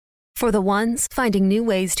For the ones finding new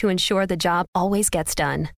ways to ensure the job always gets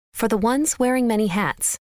done. For the ones wearing many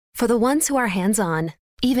hats. For the ones who are hands-on,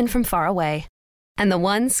 even from far away. And the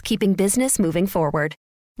ones keeping business moving forward.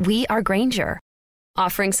 We are Grainger,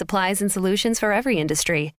 offering supplies and solutions for every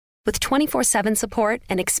industry, with 24/7 support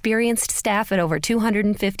and experienced staff at over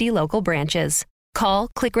 250 local branches. Call,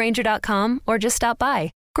 clickgrainger.com, or just stop by.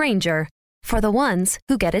 Grainger, for the ones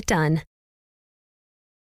who get it done.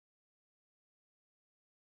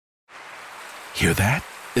 Hear that?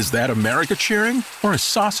 Is that America cheering or a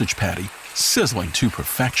sausage patty sizzling to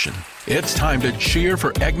perfection? It's time to cheer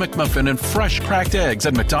for Egg McMuffin and fresh cracked eggs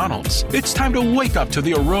at McDonald's. It's time to wake up to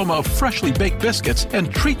the aroma of freshly baked biscuits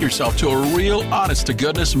and treat yourself to a real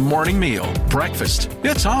honest-to-goodness morning meal. Breakfast,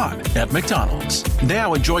 it's on at McDonald's.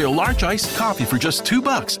 Now enjoy a large iced coffee for just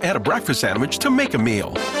 $2. Add a breakfast sandwich to make a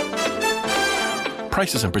meal.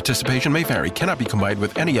 Prices and participation may vary. Cannot be combined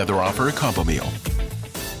with any other offer or combo meal.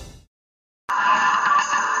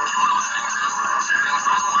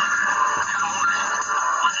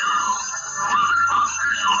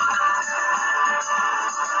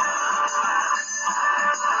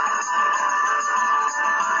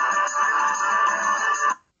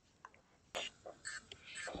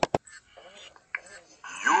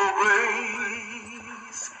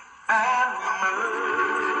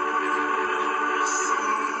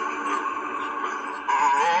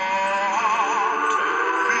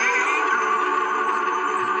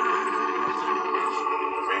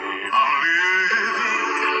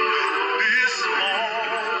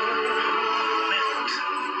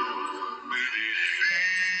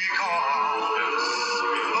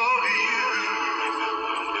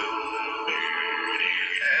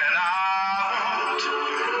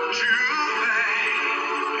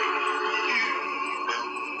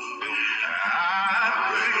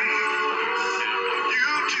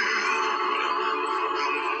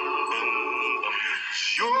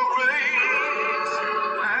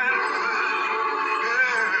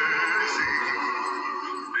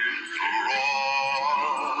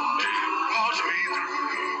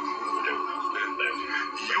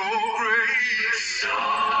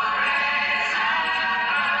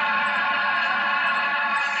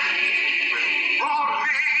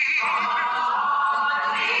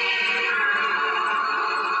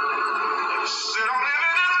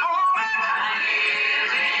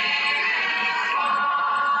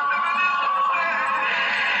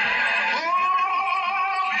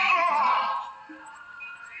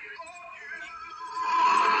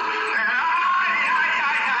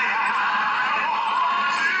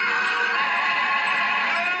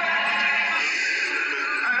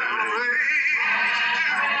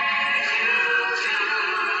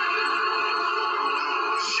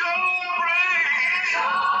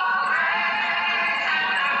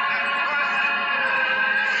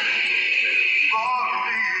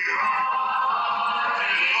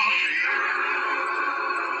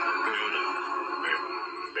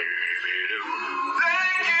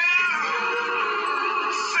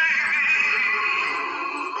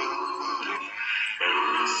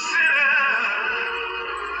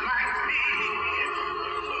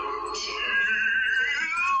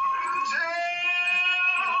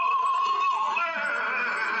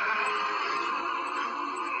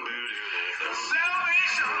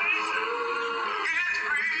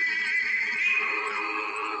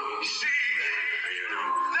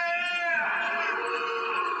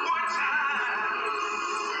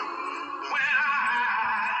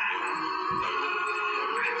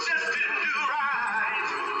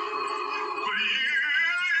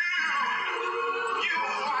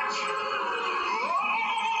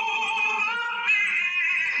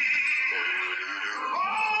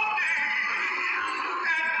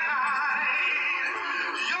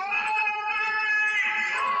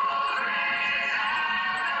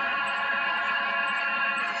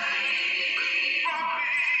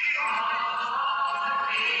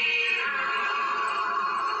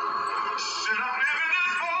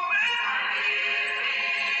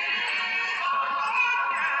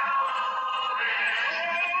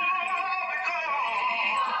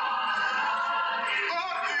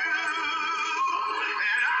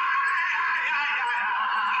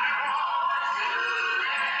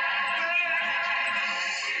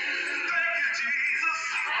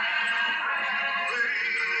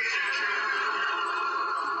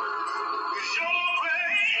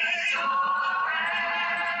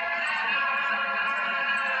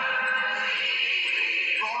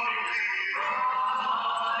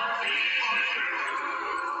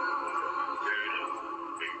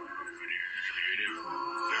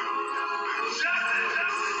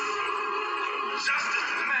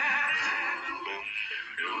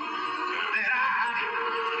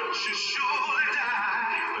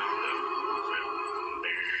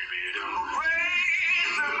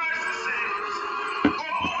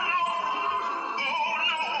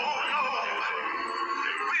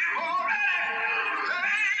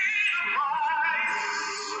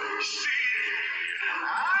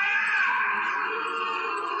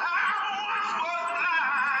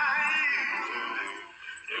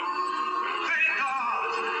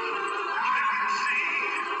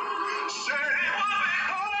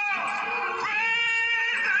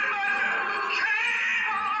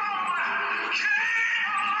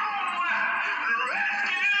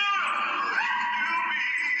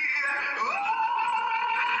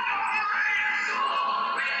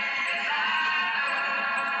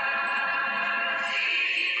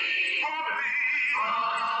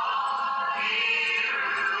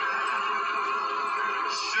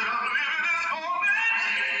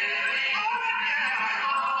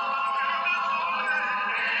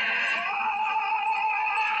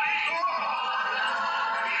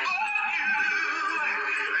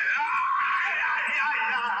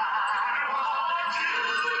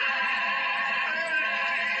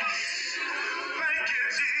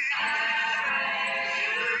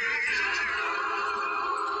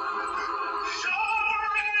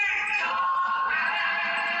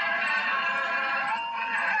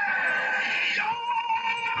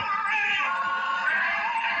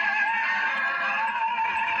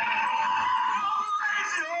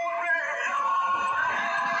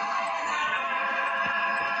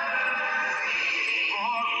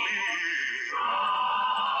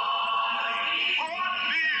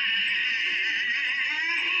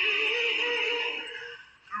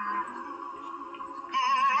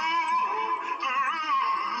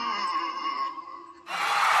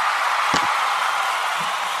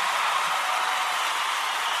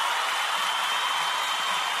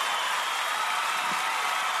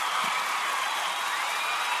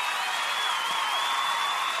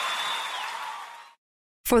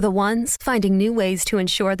 For the ones finding new ways to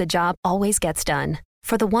ensure the job always gets done.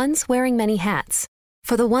 For the ones wearing many hats.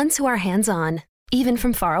 For the ones who are hands-on, even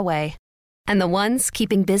from far away. And the ones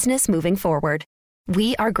keeping business moving forward.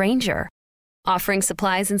 We are Grainger, offering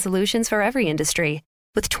supplies and solutions for every industry,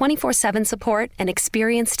 with 24/7 support and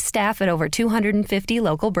experienced staff at over 250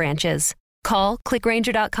 local branches. Call,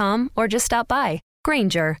 clickgrainger.com, or just stop by.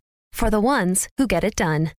 Grainger, for the ones who get it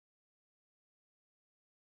done.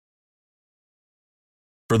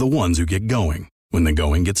 For the ones who get going when the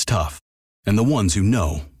going gets tough, and the ones who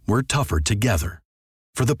know we're tougher together.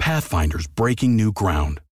 For the Pathfinders breaking new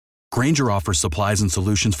ground, Grainger offers supplies and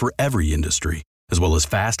solutions for every industry, as well as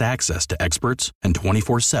fast access to experts and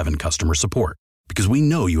 24/7 customer support. Because we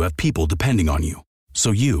know you have people depending on you,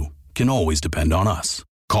 so you can always depend on us.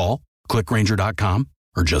 Call, clickgrainger.com,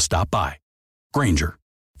 or just stop by. Grainger,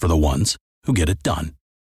 for the ones who get it done.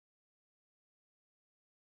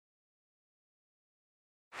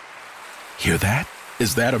 Hear that?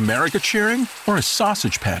 Is that America cheering or a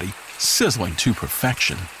sausage patty sizzling to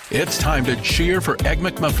perfection? It's time to cheer for Egg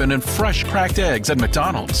McMuffin and fresh cracked eggs at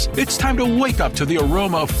McDonald's. It's time to wake up to the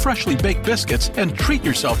aroma of freshly baked biscuits and treat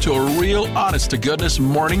yourself to a real honest-to-goodness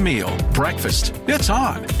morning meal. Breakfast, it's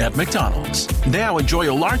on at McDonald's. Now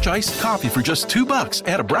enjoy a large iced coffee for just $2.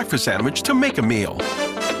 Add a breakfast sandwich to make a meal.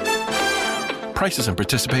 Prices and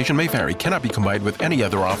participation may vary. Cannot be combined with any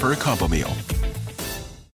other offer or combo meal.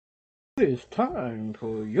 It's time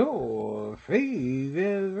for your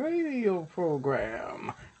favorite radio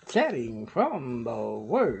program, Chatting from the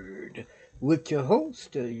Word, with your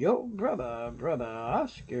host, your brother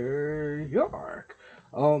Oscar York,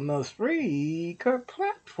 on the Spreaker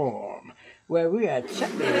platform, where we are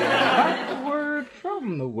chatting about the word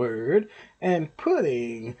from the Word and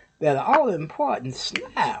putting that all-important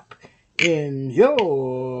snap in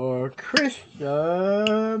your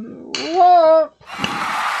Christian walk.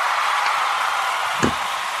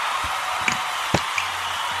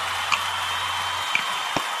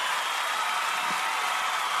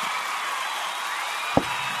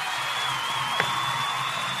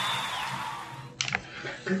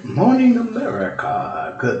 Good morning,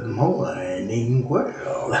 America. Good morning,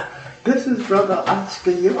 world. This is Brother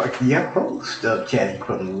Oscar York, your host of Chatting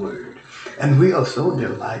from the Word. And we are so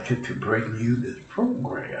delighted to bring you this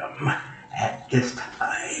program at this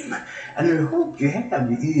time. And we hope you have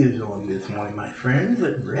your ears on this morning, my friends,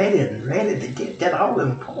 and ready to get that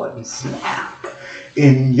all-important snap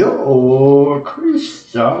in your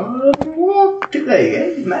Christian walk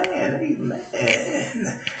today. Amen.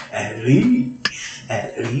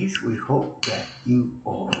 At least we hope that you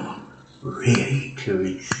are ready to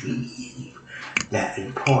receive that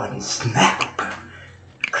important snap,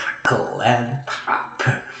 crackle, and pop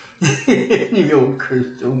in your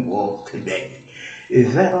Christian walk today.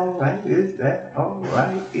 Is that all right? Is that all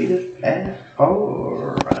right? Is that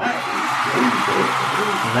all right?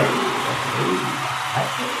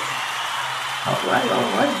 All right,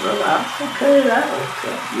 brother. I'll cut it out.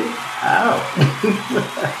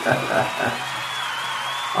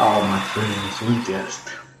 Oh, my friends, we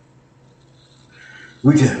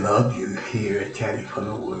just love you here at Chatting from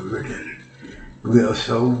the Word, and we are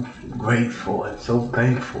so grateful and so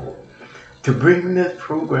thankful to bring this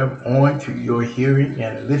program on to your hearing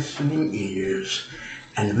and listening ears.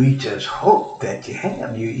 And we just hope that you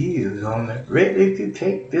have your ears on it, ready to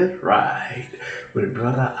take this ride with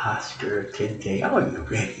Brother Oscar today. Are you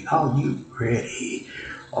ready? Are you ready?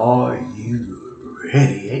 Are you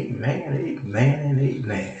ready? Amen.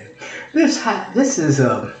 This is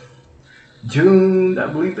June, I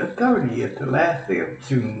believe the 30th, the last day of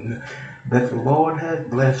June, that the Lord has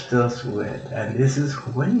blessed us with. And this is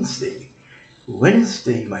Wednesday,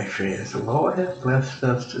 my friends. The Lord has blessed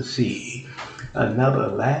us to see another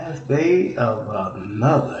last day of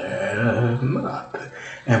another month.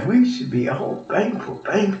 And we should be all thankful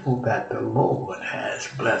that the Lord has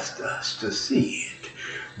blessed us to see it.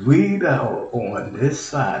 We that are on this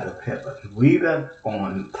side of heaven, we that are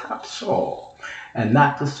on top soil, and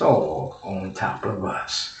not the soil on top of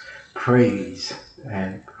us. Praise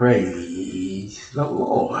the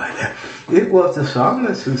Lord. It was the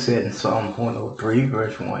psalmist who said in Psalm 103,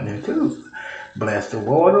 verse 1 and 2, "Bless the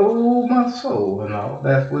Lord, O my soul, and all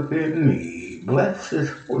that's within me. Bless his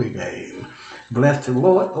holy name. Bless the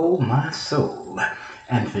Lord, O my soul,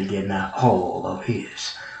 and forget not all of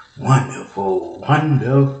his wonderful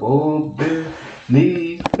benefits."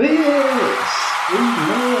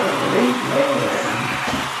 Amen.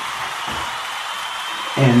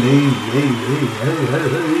 And amen.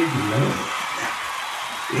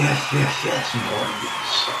 Yes, Lord,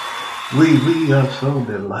 yes. We are so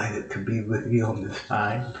delighted to be with you on this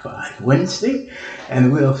fine Wednesday,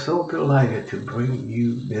 and we are so delighted to bring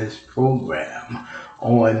you this program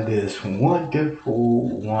on this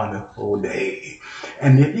wonderful day.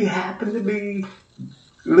 And if you happen to be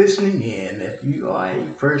listening in, if you are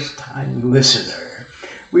a first time listener,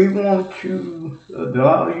 we want to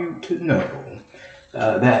allow you to know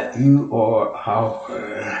that you are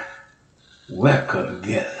our welcome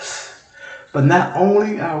guest. But not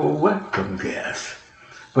only our welcome guest,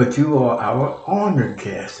 but you are our honored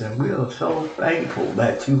guest. And we are so thankful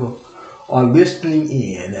that you are listening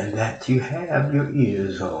in and that you have your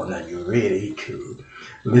ears on and you're ready to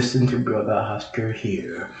listen to Brother Oscar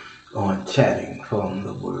here on Chatting from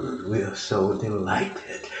the Word. We are so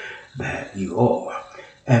delighted that you are.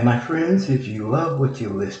 And my friends, if you love what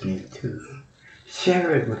you're listening to,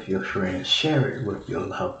 share it with your friends, share it with your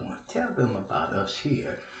loved ones. Tell them about us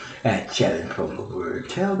here at Chatting from the Word.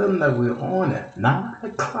 Tell them that we're on at 9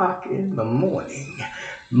 o'clock in the morning,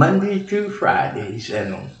 Monday through Fridays,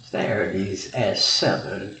 and on Saturdays at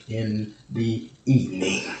 7 in the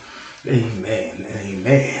evening. Amen,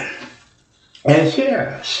 amen. And share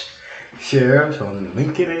us. Share us on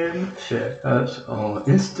LinkedIn, share us on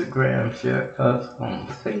Instagram, share us on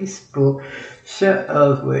Facebook, share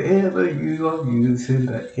us wherever you are using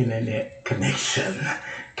the internet connection.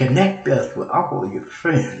 Connect us with all your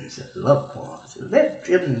friends and loved ones. Let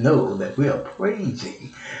them know that we are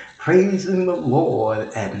praising the Lord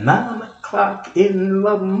at 9 o'clock in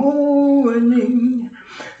the morning.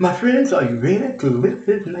 My friends, are you ready to lift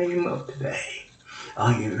His name up today?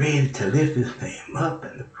 Are you ready to lift His name up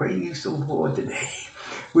and to praise the Lord today?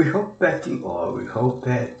 We hope that you are. We hope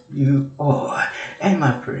that you are. And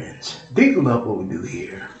my friends, do you love what we do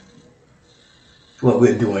here? What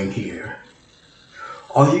we're doing here?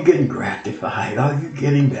 Are you getting gratified? Are you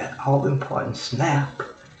getting that all-important snap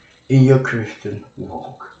in your Christian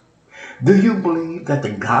walk? Do you believe that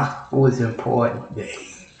the gospel is important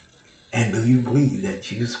today? And do you believe that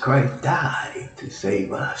Jesus Christ died to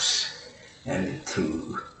save us and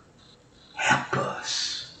to help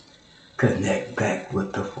us connect back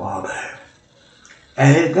with the Father?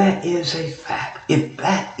 And if that is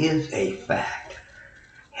a fact,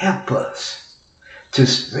 help us to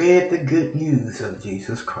spread the good news of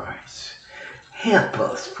Jesus Christ. Help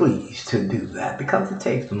us, please, to do that, because it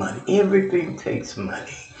takes money. Everything takes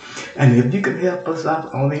money. And if you can help us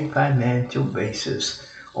out on a financial basis,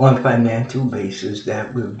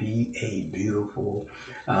 that will be a beautiful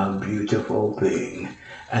thing.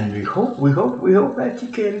 And we hope that you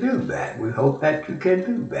can do that. We hope that you can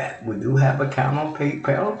do that. We do have an account on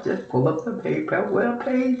PayPal. Just pull up the PayPal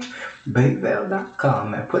webpage,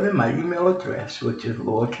 paypal.com, and put in my email address, which is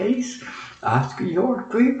lowercase Oscar York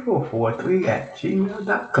 3443 at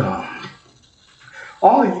gmail.com.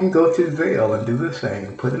 Or you can go to Zelle and do the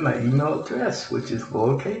same. Put in my email address, which is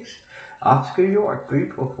lowercase Oscar York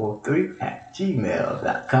 3443 at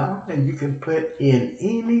gmail.com, and you can put in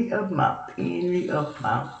any amount you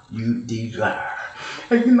desire.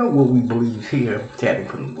 And you know what we believe here, Chatting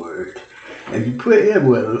from the Word. If you put in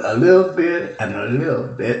with a little bit and a little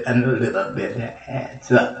bit and a little bit, that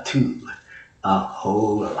adds up to a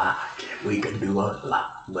whole lot. We can do a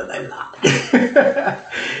lot with a lot.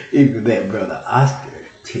 Even that Brother Oscar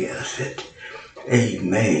tells it.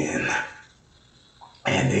 Amen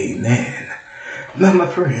and amen. Now, my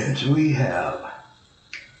friends, we have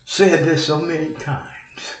said this so many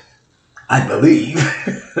times, I believe,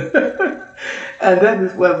 and that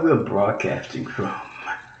is where we're broadcasting from.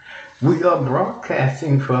 We are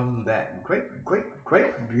broadcasting from that great,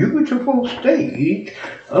 beautiful state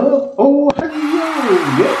of Ohio.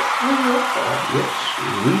 Yes,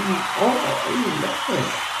 we are. Amen.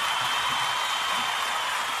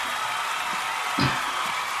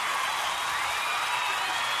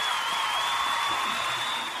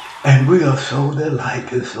 And we are so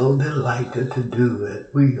delighted to do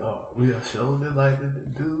it. We are so delighted to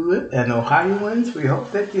do it. And Ohioans, we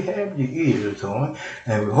hope that you have your ears on.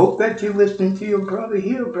 And we hope that you're listening to your brother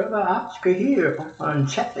here, Brother Oscar here, on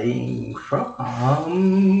Chatting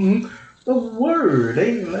from the Word.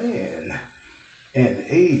 Amen. And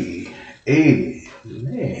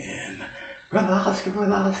amen. Brother Oscar.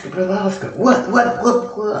 What?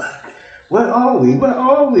 Where are we? Hey,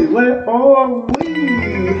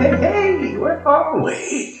 where are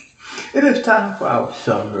we? It is time for our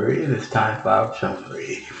summary.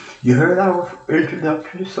 You heard our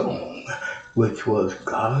introductory song, which was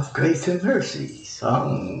God's Grace and Mercy,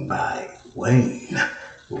 sung by Wayne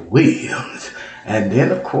Williams. And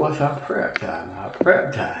then, of course, our prayer time.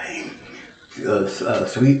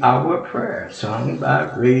 Sweet Hour Prayer, sung by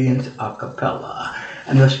Radiance Acappella.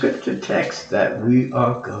 And the scripture text that we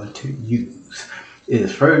are going to use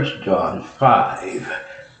is 1 John 5.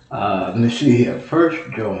 Let me see here.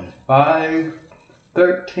 1 John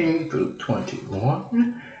 5:13 through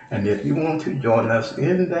 21. And if you want to join us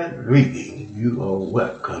in that reading, you are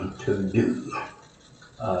welcome to do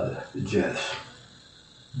just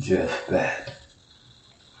that.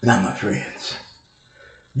 Now, my friends,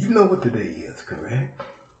 you know what today is, correct?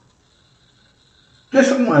 Did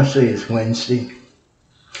someone say it's Wednesday?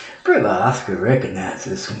 Brother Oscar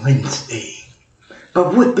recognizes Wednesday.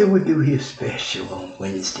 But what do we do here special on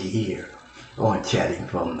Wednesday here on Chatting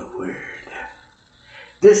from the Word?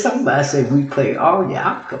 Did somebody say we play all your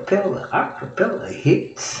acapella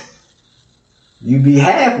hits? You be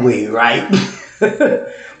halfway right.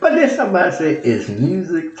 But then somebody say it's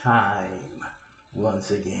music time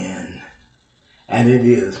once again. And it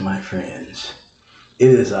is, my friends. It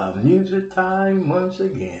is our music time once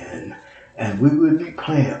again. And we will be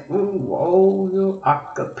playing all your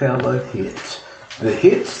acapella hits. The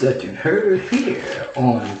hits that you heard here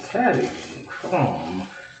on Chatting from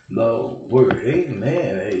the Word.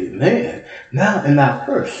 Amen, amen. Now, in our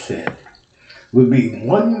first set will be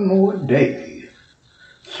One More Day,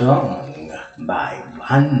 sung by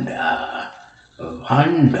Vanda.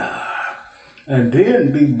 And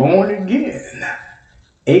then Be Born Again,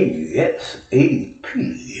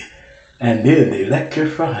 ASAP. And then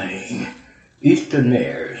Electrifying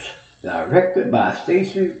Easternaires, directed by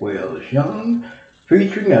Stacey Wells Young,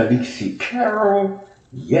 featuring Alicia Carroll,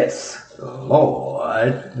 Yes,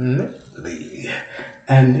 Lord, Medley.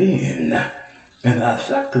 And then, in our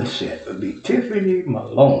second set will be Tiffany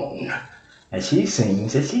Malone, and she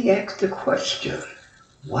sings and she asks the question,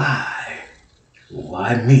 why?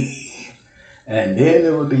 Why me? And then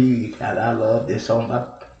it will be, and I love this song by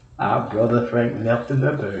our brother Frank Melton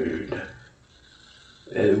the Bird.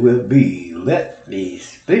 It will be Let the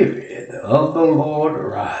Spirit of the Lord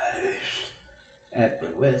Rise at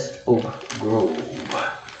the West Oak Grove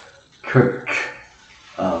Church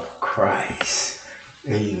of Christ.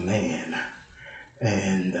 Amen.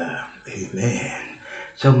 And amen.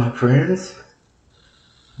 So my friends,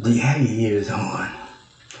 do you have your ears on?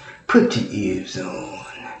 Put your ears on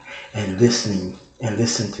and listen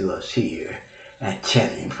to us here at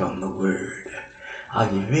Chatting from the Word.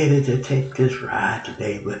 Are you ready to take this ride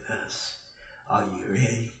today with us? Are you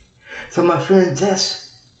ready? So my friends, just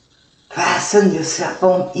fasten yourself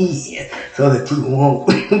on in so that you won't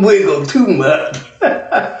wiggle too much.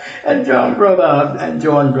 and join Brother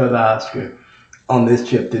Oscar on this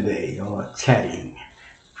trip today on Chatting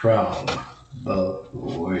from the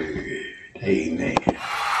Word. Amen.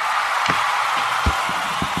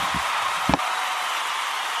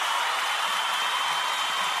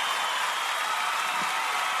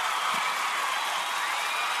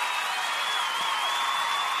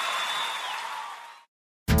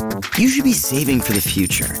 You should be saving for the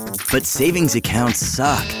future, but savings accounts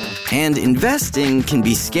suck, and investing can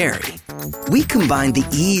be scary. We combine the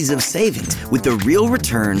ease of savings with the real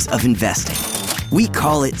returns of investing. We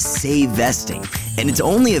call it Save Vesting, and it's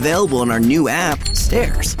only available in our new app,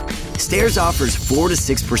 Stairs. Stairs offers 4 to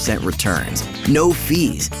 6% returns, no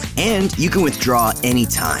fees, and you can withdraw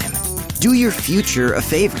anytime. Do your future a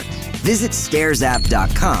favor. Visit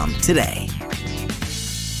StairsApp.com today.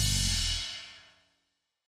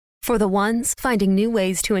 For the ones finding new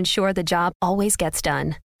ways to ensure the job always gets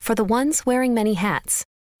done. For the ones wearing many hats.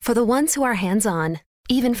 For the ones who are hands-on,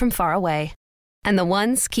 even from far away. And the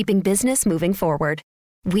ones keeping business moving forward.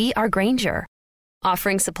 We are Grainger,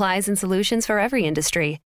 offering supplies and solutions for every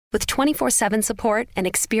industry, with 24/7 support and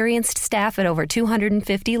experienced staff at over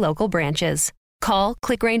 250 local branches. Call,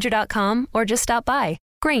 clickgrainger.com, or just stop by.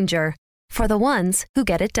 Grainger, for the ones who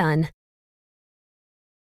get it done.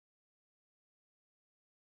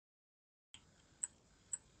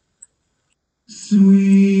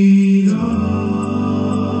 Sweet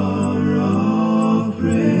hour of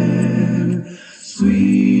prayer,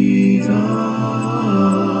 sweet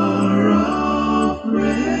hour of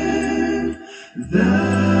prayer,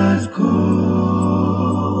 that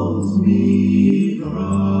calls me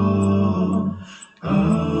from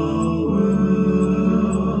a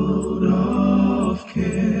world of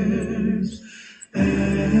cares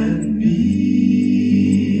and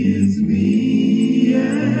bids me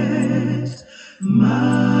at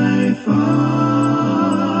my Father.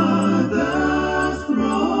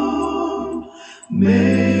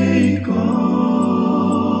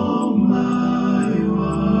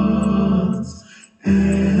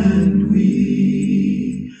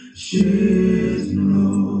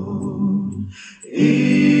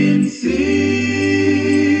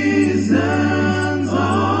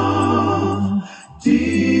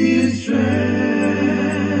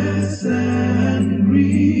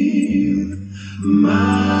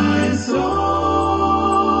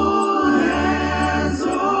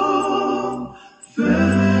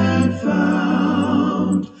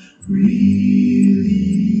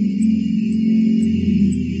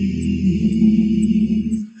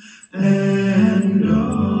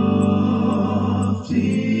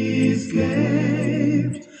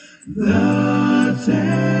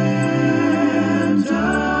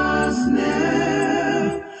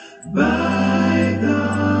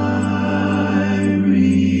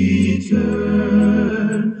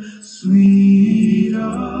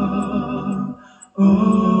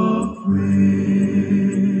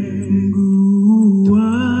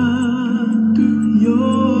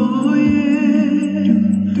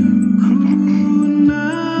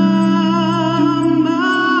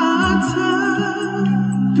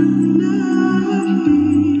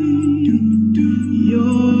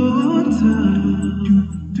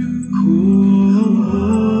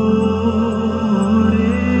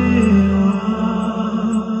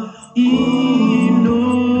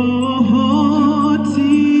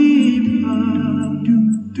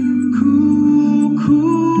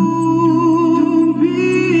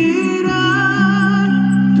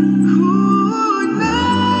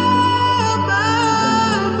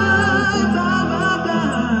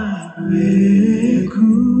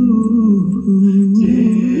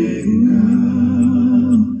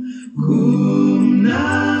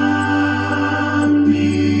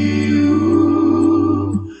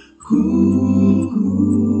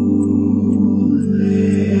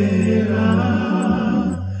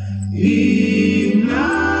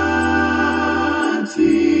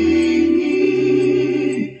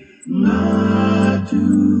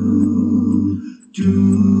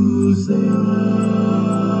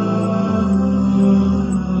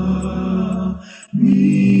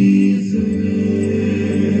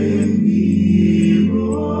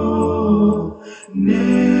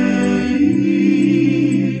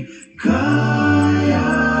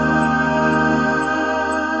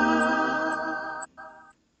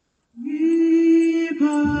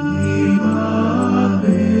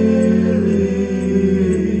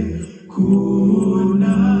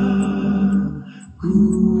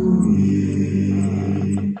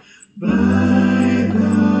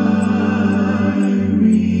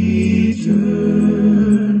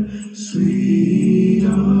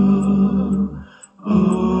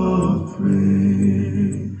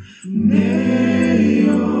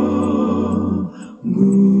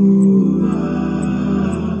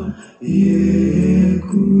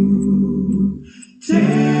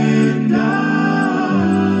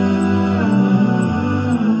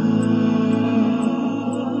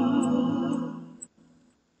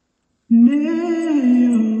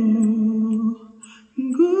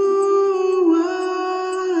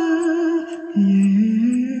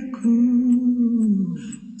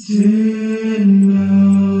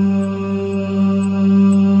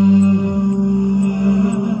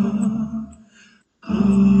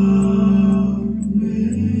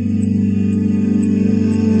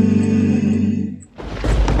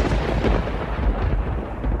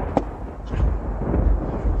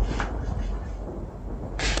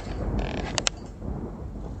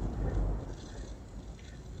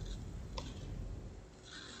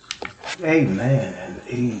 Amen and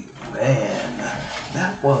amen.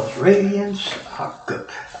 That was Radiance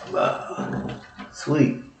Acappella.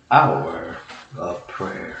 Sweet hour of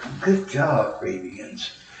prayer. Good job,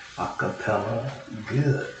 Radiance Acappella.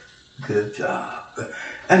 Good job.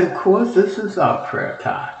 And of course, this is our prayer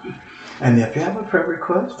time. And if you have a prayer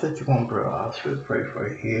request that you want Brother Oscar to pray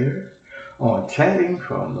for here on Chatting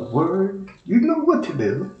from the Word, you know what to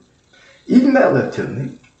do. Email it to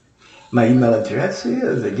me. My email address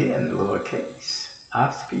is, again, lowercase,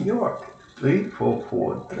 Oscar York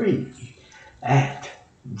 3443 at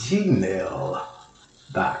gmail.com,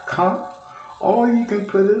 or you can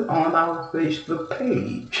put it on our Facebook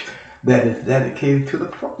page that is dedicated to the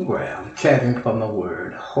program, Chatting from the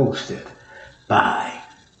Word, hosted by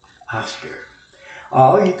Oscar.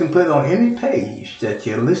 Or you can put it on any page that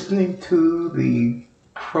you're listening to the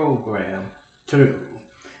program through.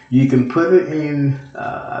 You can put it in,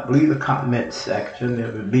 I believe, the comment section.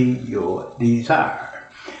 It would be your desire.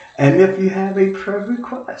 And if you have a prayer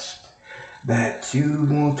request that you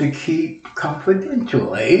want to keep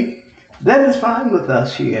confidentially, that is fine with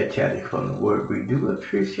us here at Chatting from the Word. We do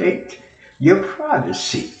appreciate your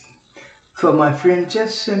privacy. So, my friend,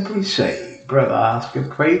 just simply say, Brother Oscar,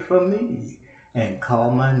 pray for me and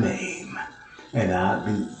call my name. And I'll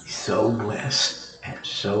be so blessed and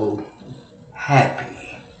so happy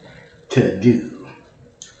to do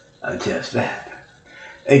just that.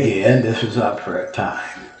 Again, this is our prayer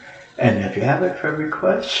time. And if you have a prayer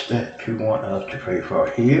request that you want us to pray for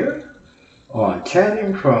here on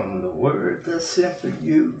Chatting from the Word, just simply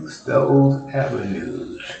use those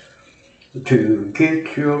avenues to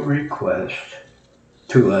get your request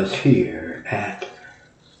to us here at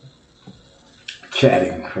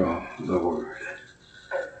Chatting from the Word.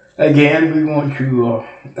 Again, we want you,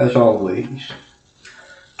 as always,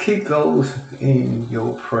 keep those in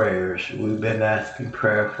your prayers. We've been asking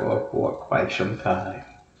prayer for quite some time.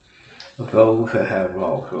 Those that have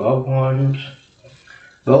lost loved ones,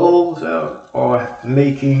 those that are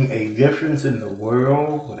making a difference in the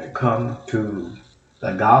world when it comes to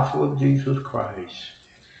the gospel of Jesus Christ,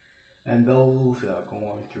 and those that are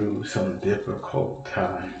going through some difficult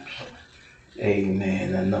times.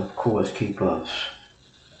 Amen. And of course, keep us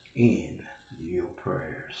in your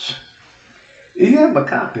prayers. You have a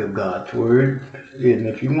copy of God's Word, and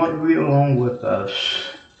if you want to read along with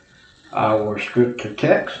us our scripture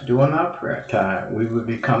text during our prayer time, we will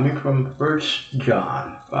be coming from 1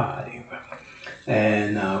 John 5.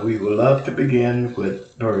 And we would love to begin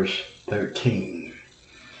with verse 13.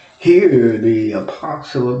 Here the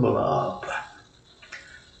apostle of love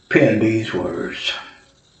penned these words.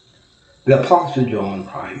 The apostle John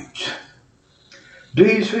writes,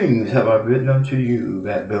 These things have I written unto you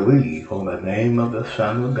that believe on the name of the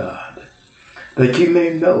Son of God, that ye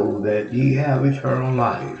may know that ye have eternal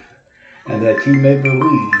life, and that ye may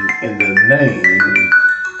believe in the name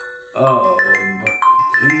of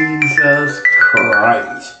Jesus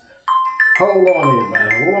Christ. Hold on,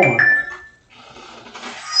 everybody. Hold on.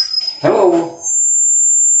 Hello.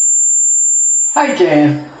 Hi,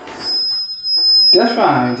 Jan. Just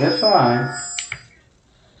fine. Just fine.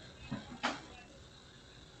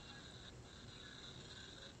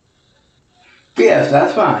 Yes,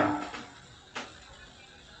 that's fine.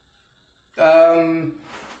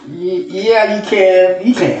 Yeah,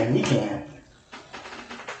 you can.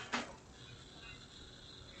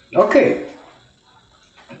 Okay.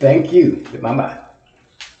 Thank you. Bye-bye.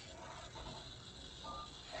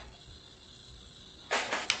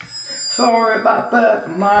 Sorry about that,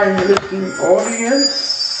 my listening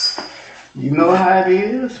audience. You know how it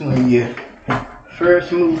is when you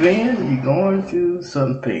first move in, you're going through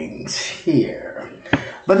some things here.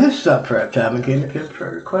 But this is our prayer time. Again, if you have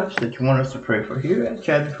prayer requests that you want us to pray for here at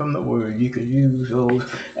Chatting from the Word, you can use those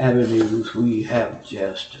avenues we have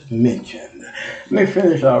just mentioned. Let me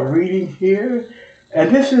finish our reading here.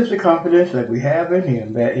 And this is the confidence that we have in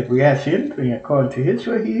Him, that if we ask anything according to His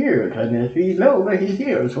will, He hears. And if we know that He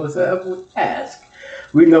hears whatsoever we ask,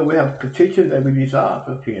 we know we have a petition that we desire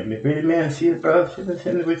of Him. If any man see his brother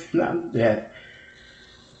sin which is not that,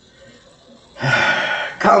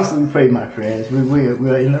 constantly pray, my friends.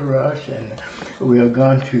 We're in a rush, and we are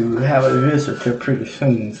going to have a visitor pretty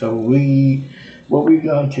soon. So what we're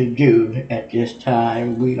going to do at this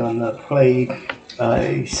time, we're going to play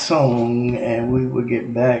a song, and we will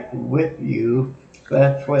get back with you.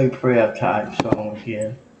 Let's play prayer time song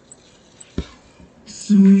again.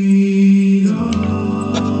 Sweet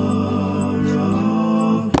hour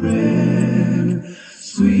of prayer,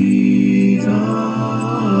 sweet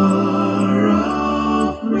hour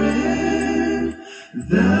of prayer,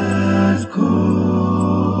 that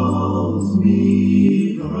calls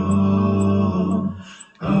me from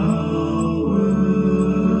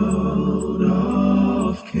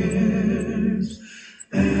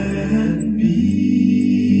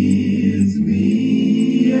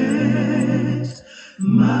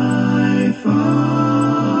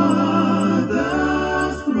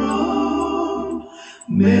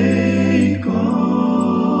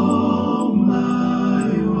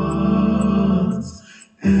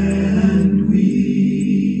and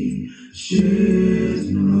we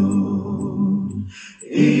should know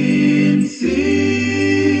in seasons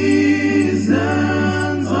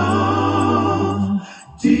of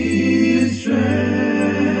distress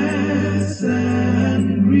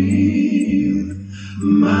and grief,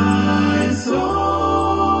 my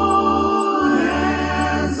soul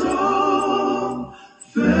has often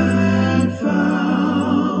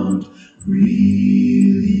found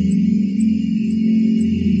relief,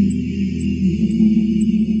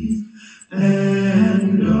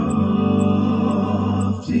 and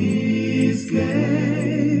oft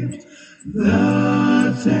escaped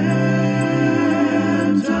the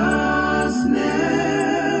tempter's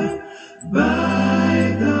snare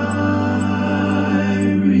by thy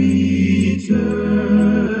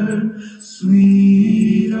return,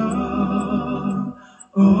 sweet hour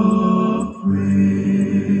of prayer.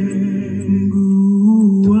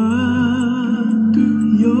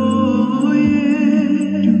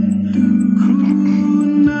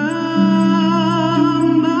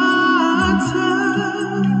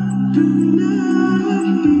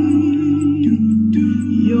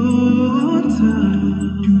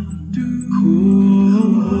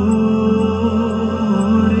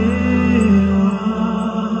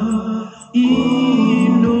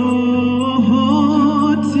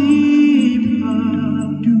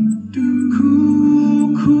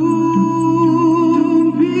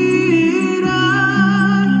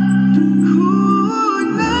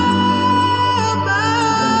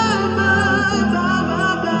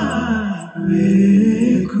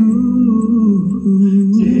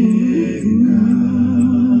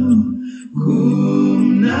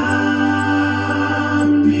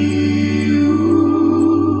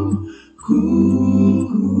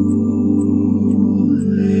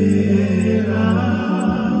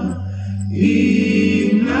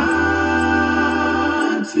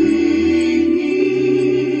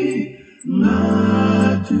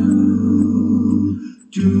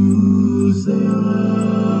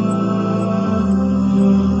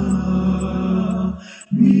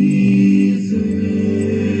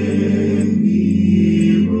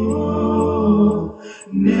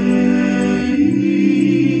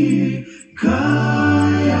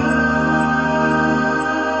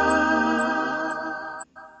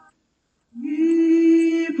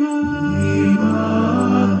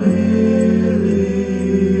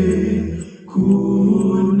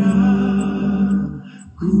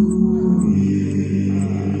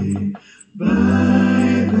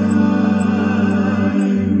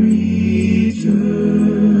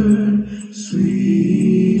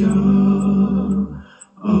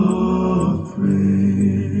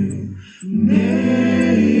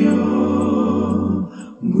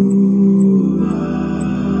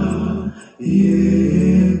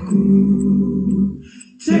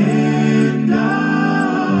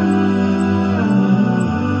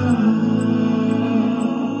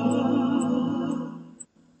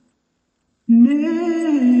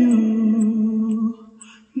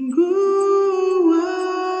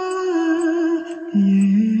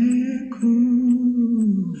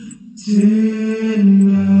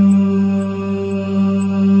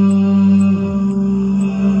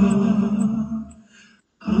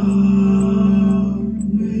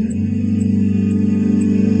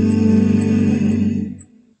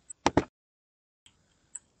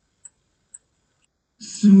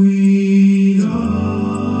 Sweet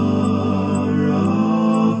hour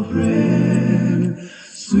of prayer,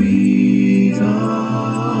 sweet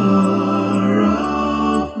hour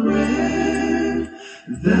of prayer,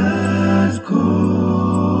 that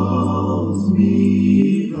calls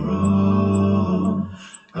me from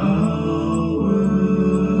a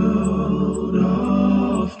world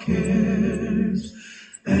of cares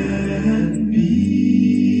and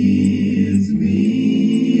bids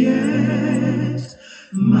me at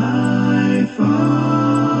my Father's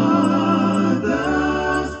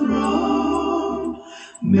throne,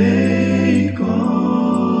 make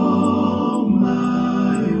all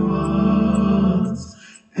my wants,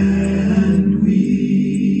 and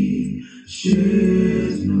we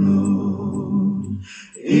should know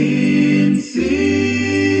in seasons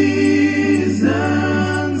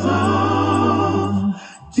of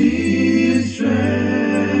distress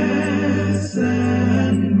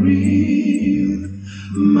and grief,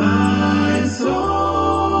 my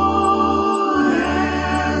soul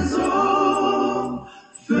has often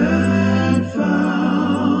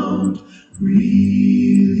found relief,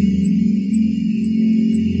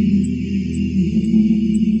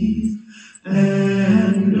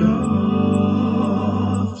 and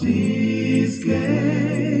oft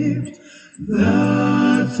escaped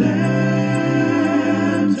the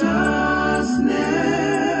tempter's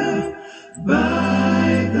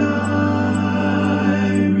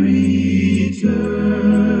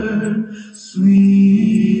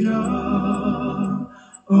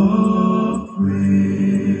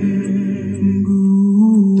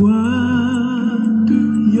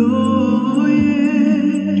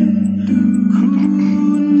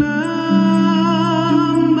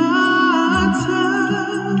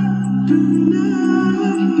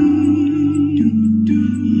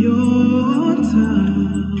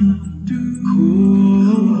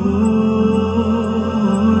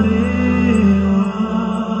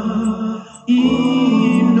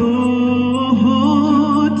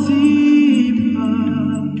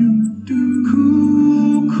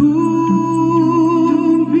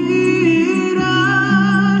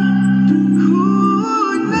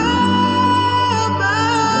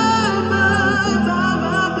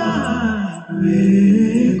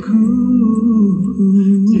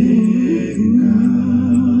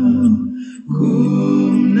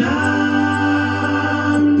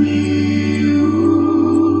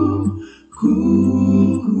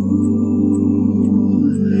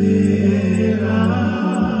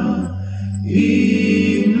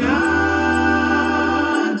ingatingi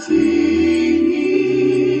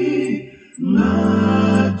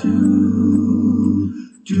maduduza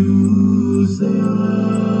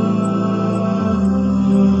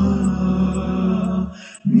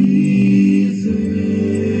mizengiro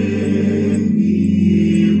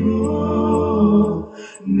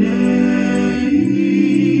nei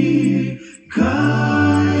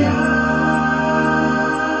kaya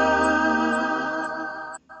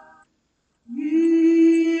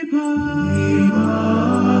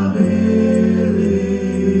Ibabele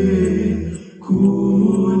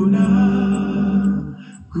kuna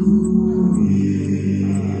kuye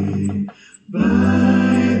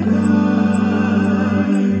by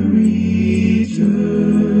thy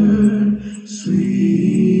return,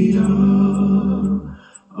 sweet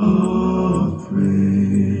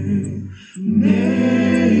offering,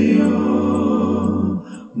 Neo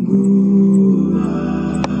Gua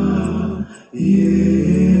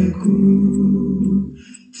Yeku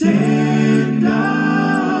Tenda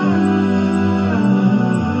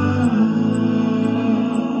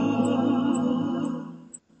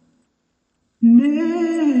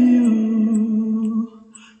Neo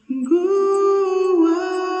Gua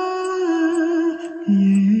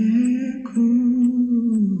Yeku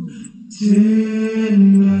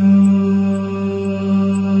Tenda.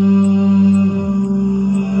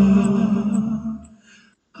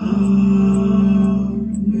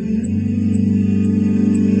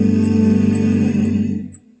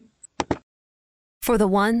 For the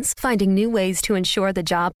ones finding new ways to ensure the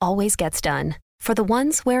job always gets done. For the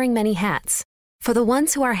ones wearing many hats. For the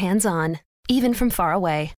ones who are hands-on, even from far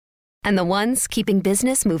away. And the ones keeping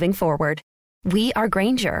business moving forward. We are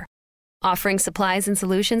Grainger, offering supplies and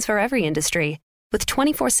solutions for every industry, with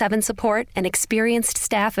 24/7 support and experienced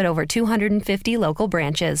staff at over 250 local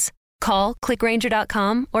branches. Call,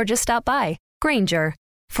 clickgrainger.com, or just stop by. Grainger,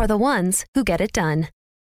 for the ones who get it done.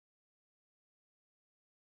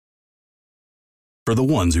 For the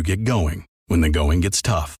ones who get going when the going gets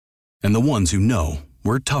tough. And the ones who know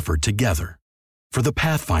we're tougher together. For the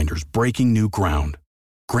Pathfinders breaking new ground.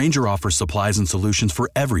 Grainger offers supplies and solutions for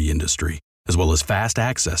every industry, as well as fast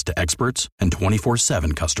access to experts and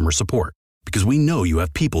 24/7 customer support. Because we know you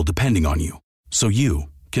have people depending on you, so you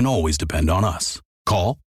can always depend on us.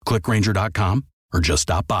 Call, clickgrainger.com, or just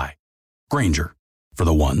stop by. Grainger, for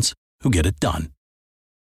the ones who get it done.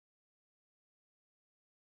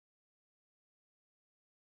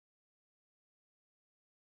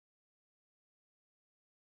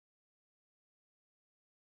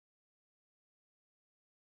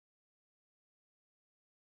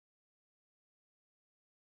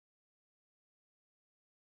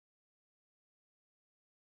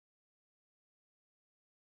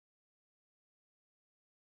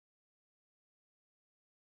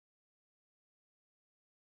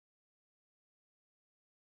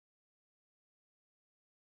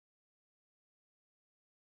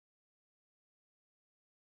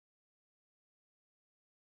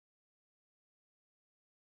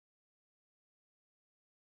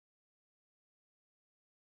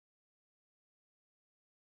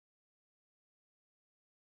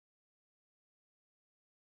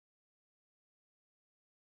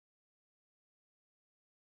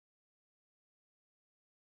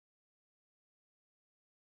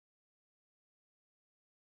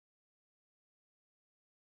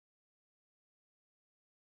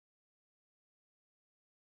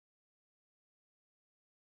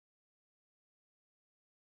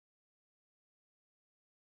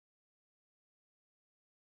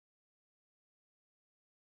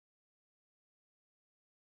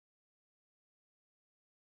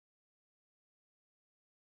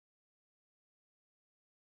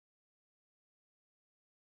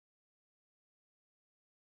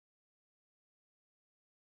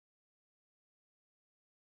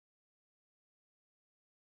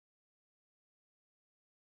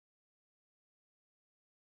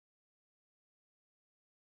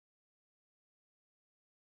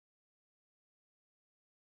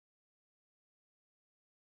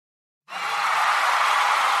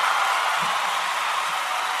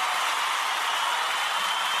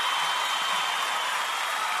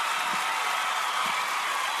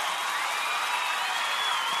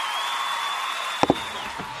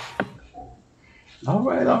 All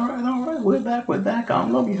right. We're back. I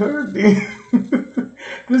don't know if you heard me.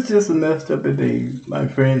 This is just a messed up day, my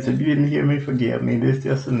friends. If you didn't hear me, forgive me. This is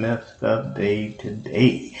just a messed up day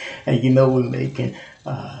today. And we're making,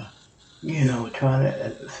 trying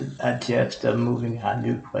to adjust to moving our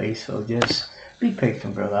new place. So just be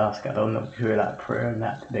patient, Brother Oscar. I don't know if you heard our prayer or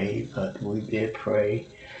not today, but we did pray.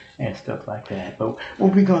 and stuff like that. But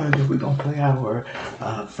what we're going to do, we're going to play our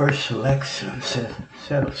first selection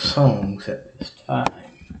set of songs at this time.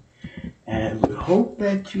 And we hope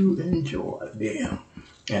that you enjoy them.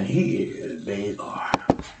 And here they are.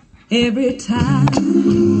 Every time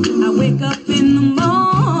I wake up in the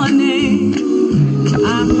morning,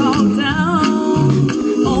 I fall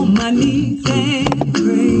down on my knees and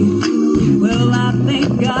pray. Well, I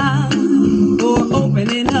thank God for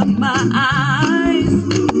opening up my eyes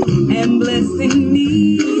and blessing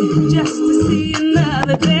me just to see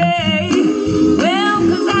another day. Well,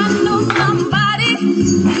 'cause I know somebody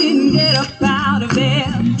didn't get up out of their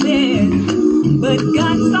bed, but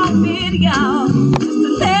God saw fit, y'all, just to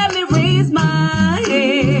let me raise my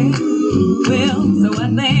head. Well, so I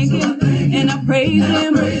thank Him and I praise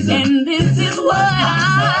Him, and this is what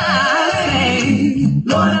I say.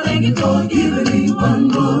 Lord, I thank You for giving me one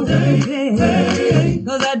more day.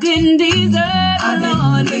 'Cause I didn't deserve it,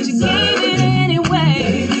 Lord, but You gave it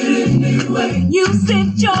anyway. You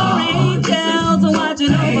sent Your angels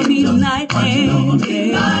watching over me night and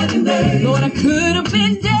day. Lord, I could have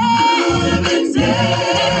been dead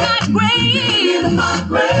in my grave,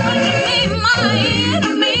 but You made my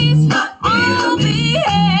enemies all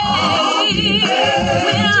behave.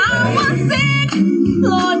 When I was sick,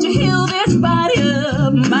 Lord, You healed this body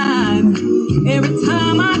of mine. Every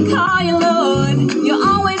time I call You, Lord, You're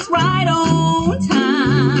always right on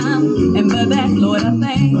time. And for that, Lord, I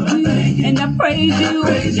thank You and I praise You.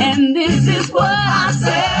 And this is what I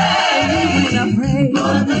say when I pray.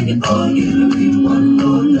 Lord, I thank You for giving me one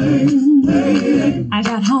more day. I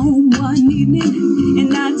got home one evening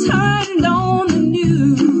and I turned on the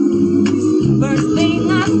news. First thing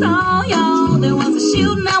I saw, y'all, there was a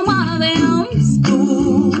shooting at one of them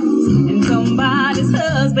schools. And somebody's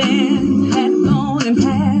husband had gone and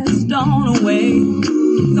passed on away.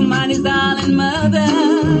 Somebody's darling mother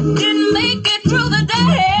didn't make it through the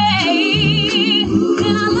day.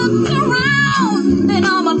 Then I looked around and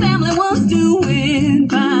all my family was doing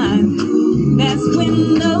fine. That's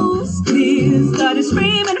when those tears started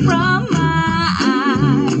streaming from my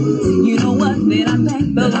eyes. You know what? Then I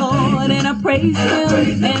thank the Lord and I praise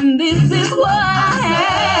Him, and this is what I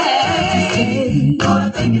have to say. Lord, I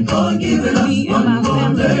thank You for giving me and my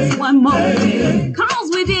family just one more day. 'Cause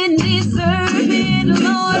we didn't deserve it,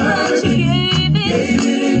 Lord, but You gave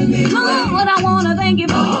it. Lord, I wanna thank You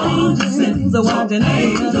for Your angels so watching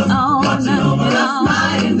over us all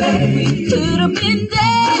night and day. We could have been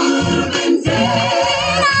dead.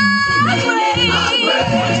 I pray,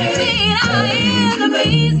 but You did. Our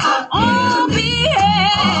enemies all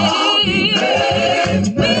behave.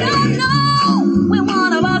 We don't know when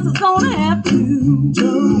one of us is gonna have to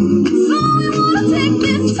go. So we wanna take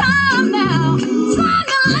this time now, time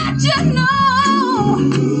to let You know.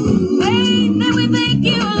 Hey, that we thank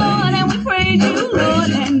You, Lord, and we praise You, Lord,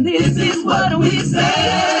 and this is what we say.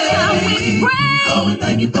 How we pray. Oh, we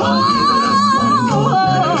thank You for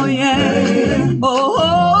yeah. Oh,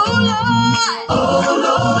 Lord. Oh,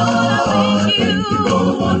 Lord, I thank You for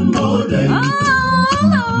one more day. Oh,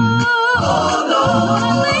 Lord, I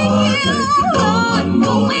thank You, Lord,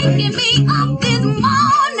 for waking me up this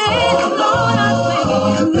morning. Lord, I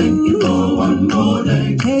thank You for one more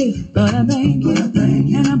day. Hey, Lord, I thank You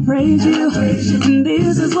and I praise You, and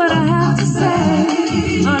this is what I have to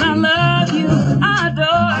say. Lord, I love You, I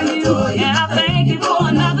adore You, and I thank You for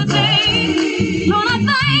another day.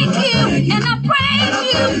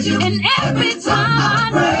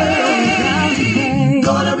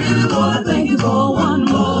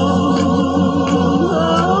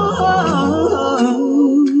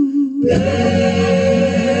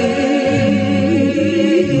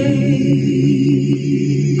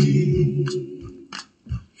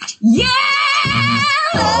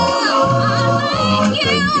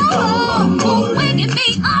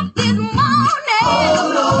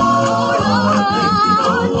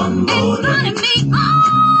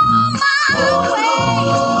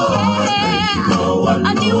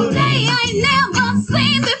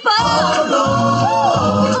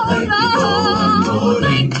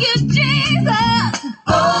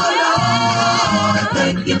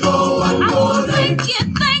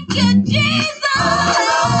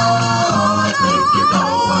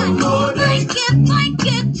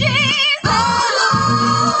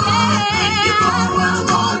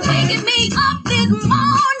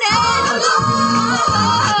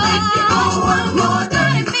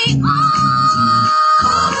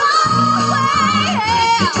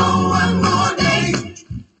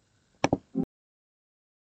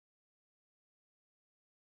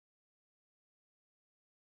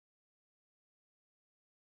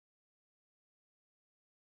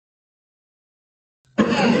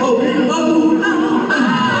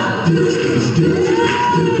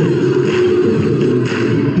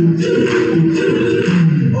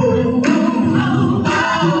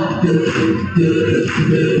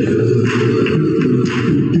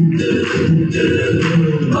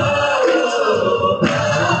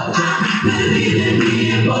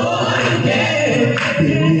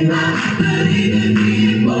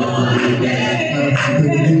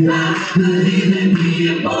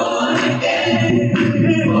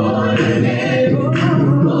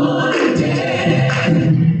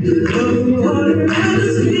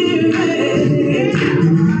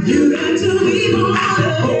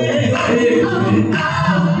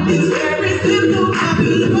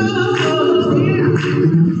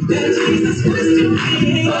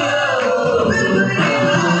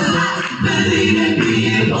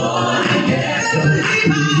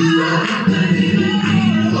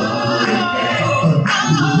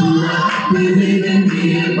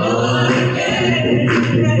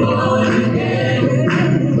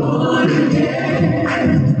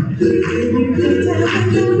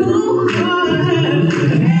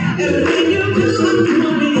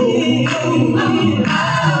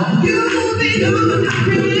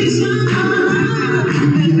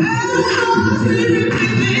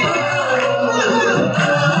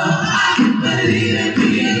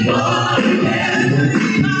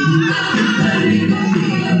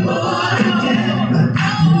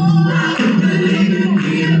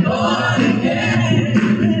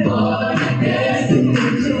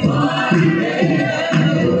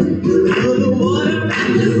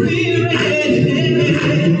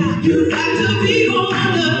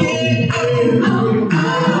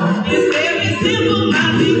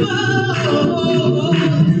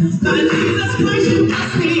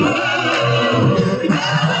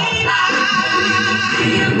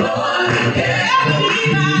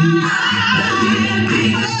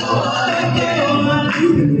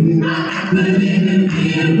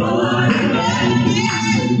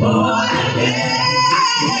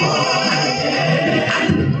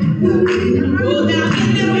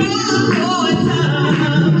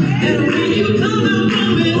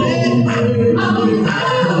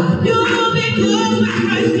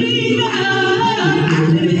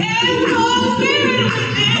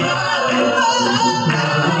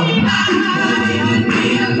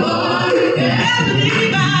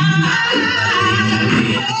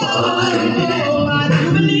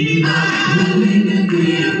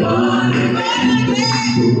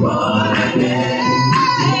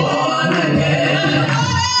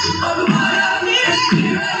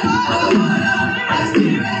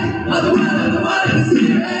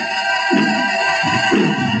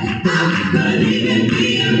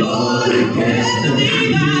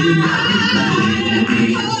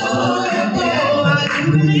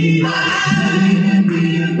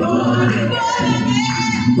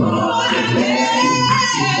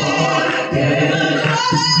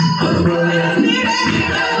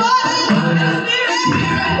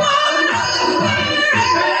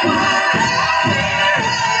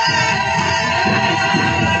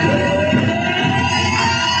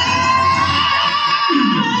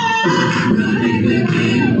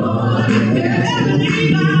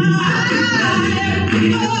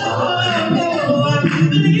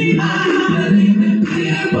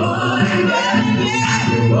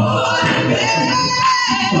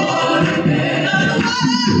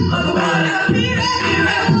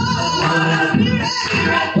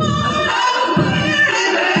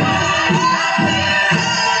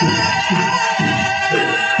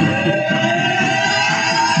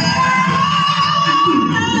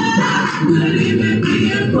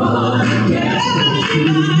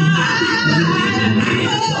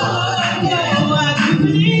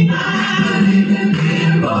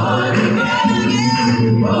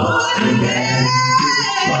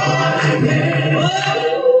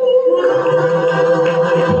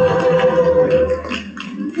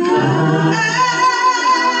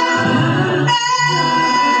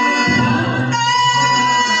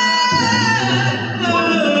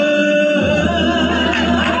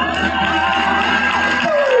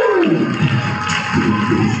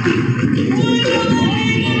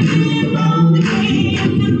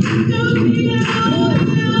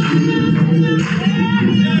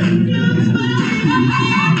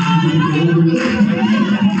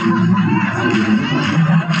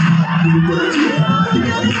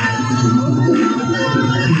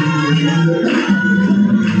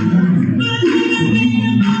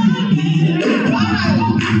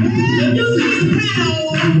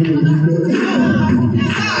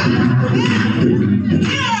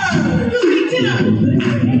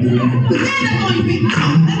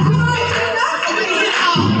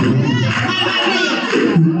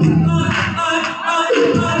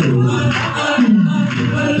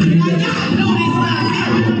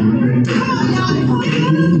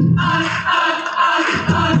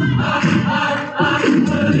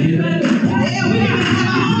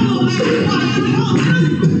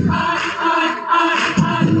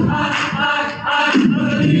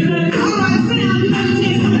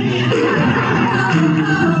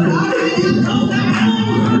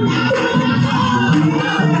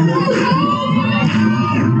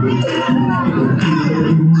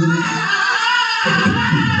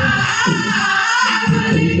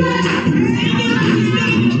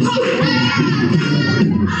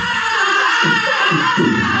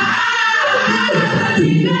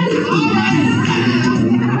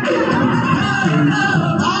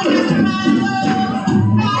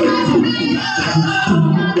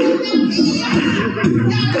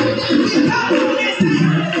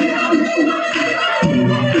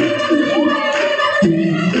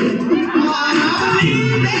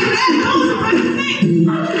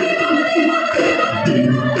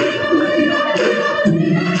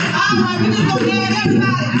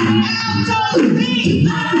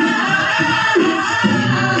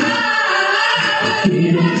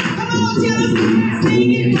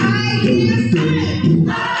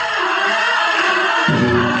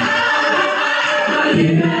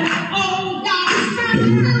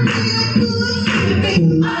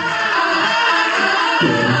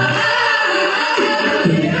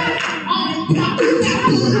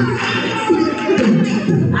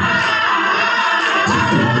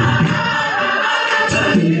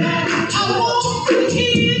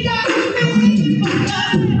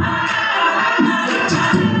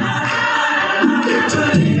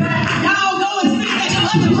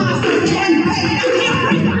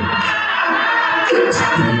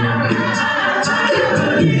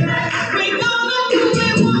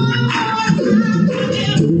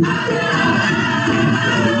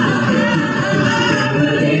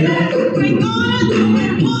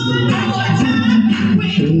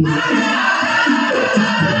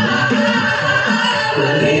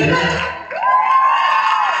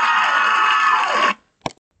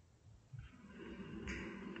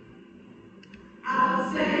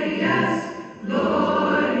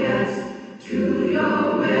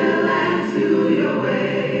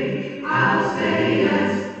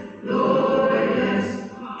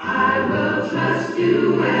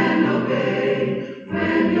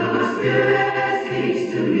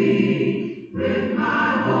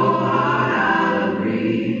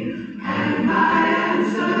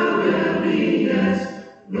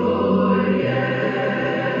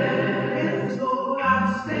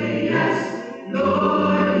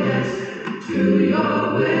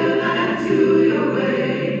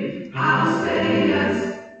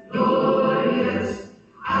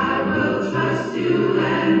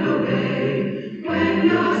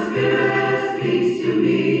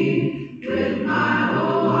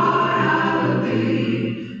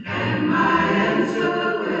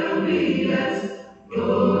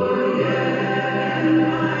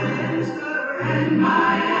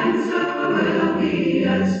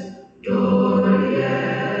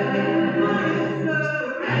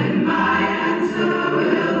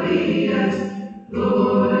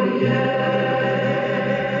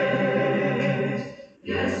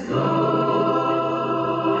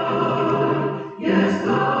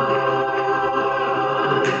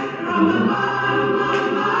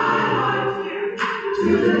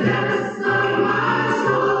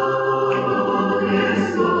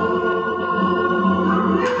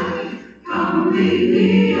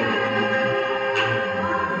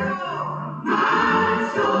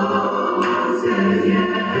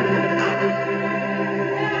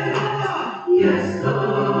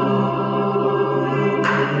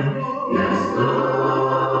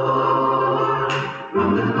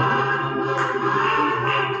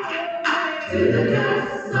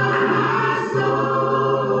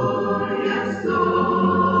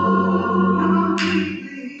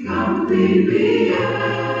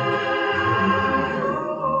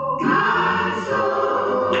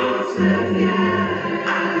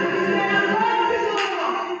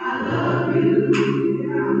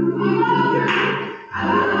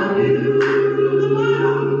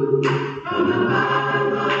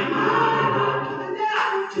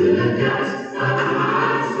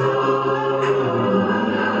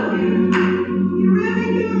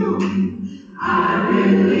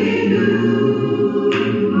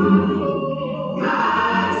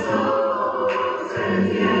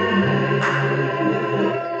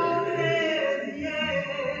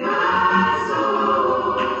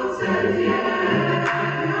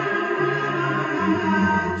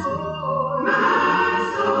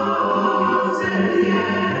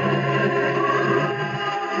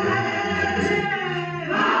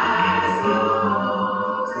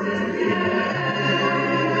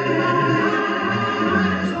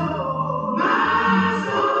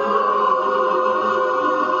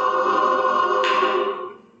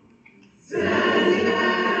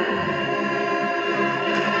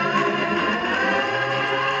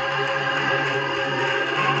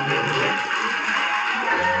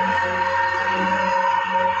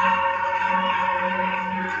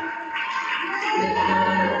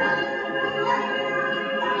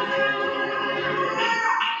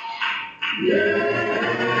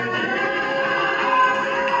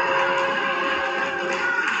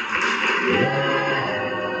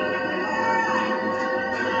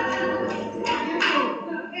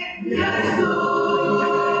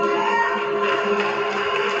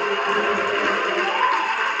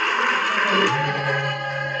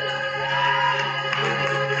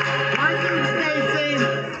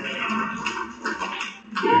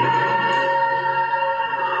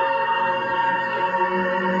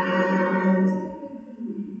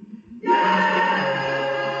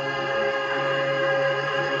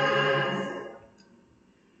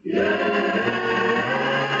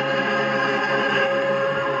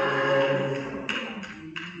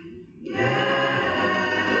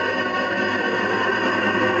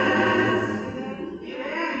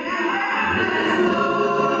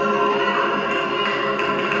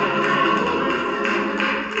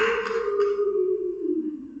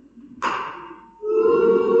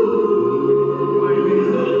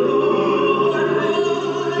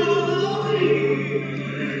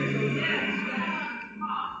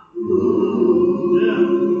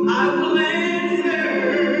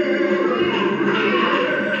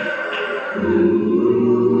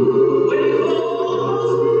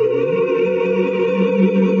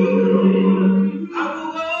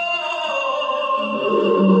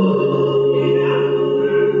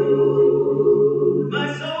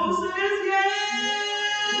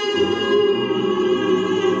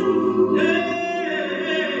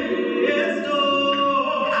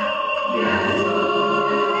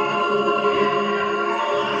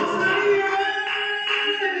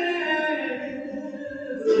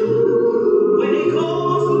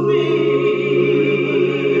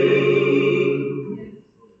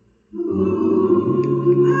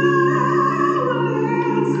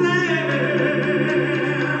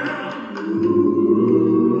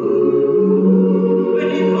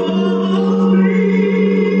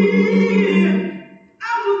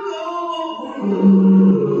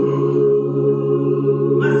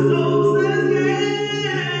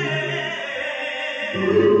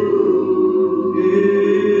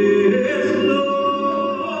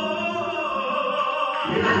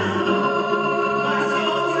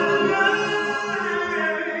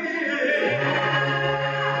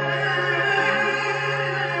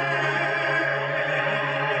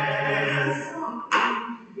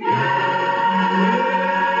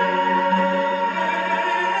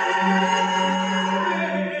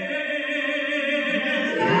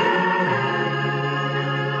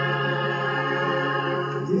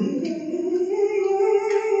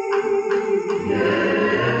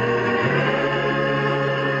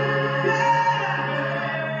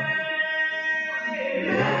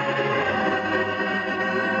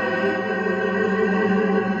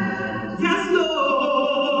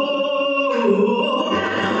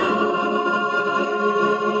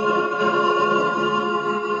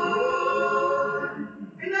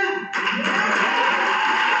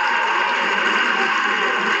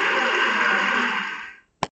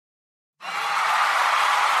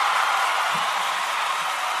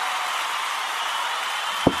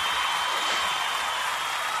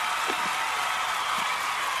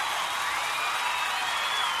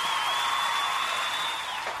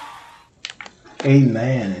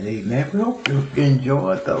 Amen and amen. We hope you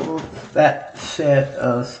enjoyed that set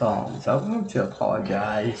of songs. I want to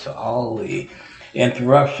apologize for all the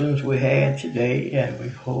interruptions we had today, and we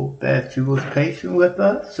hope that you was patient with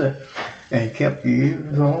us and kept your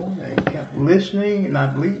ears on and kept listening. And I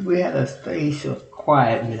believe we had a space of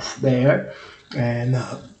quietness there, and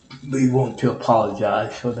we want to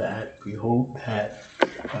apologize for that. We hope that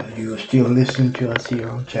you are still listening to us here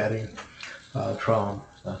on Chatting from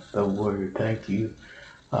the Word. Thank you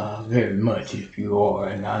very much if you are,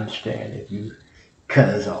 and I understand if you cut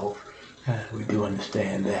us off. We do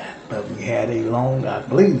understand that, but we had a long. I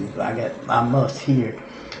believe I must hear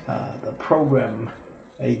the program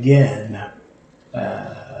again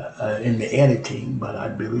in the editing, but I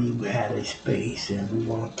believe we had a space, and we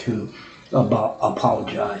want to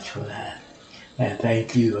apologize for that. And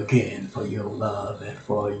thank you again for your love and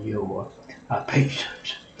for your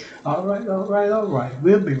patience. All right, all right, all right.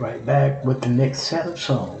 We'll be right back with the next set of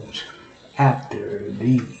songs after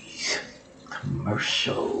these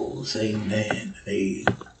commercials. Amen.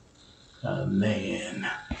 Amen.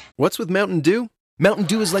 What's with Mountain Dew? Mountain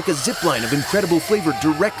Dew is like a zip line of incredible flavor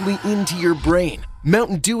directly into your brain.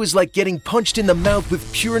 Mountain Dew is like getting punched in the mouth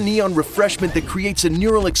with pure neon refreshment that creates a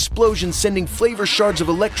neural explosion, sending flavor shards of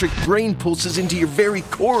electric brain pulses into your very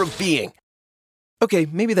core of being. Okay,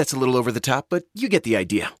 maybe that's a little over the top, but you get the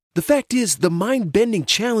idea. The fact is, the mind-bending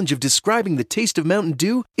challenge of describing the taste of Mountain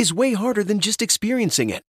Dew is way harder than just experiencing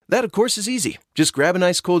it. That, of course, is easy. Just grab an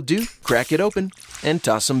ice cold Dew, crack it open, and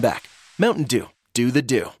toss them back. Mountain Dew. Do the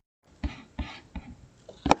Dew.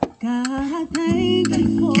 God, I thank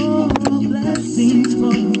you for blessings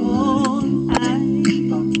from on high.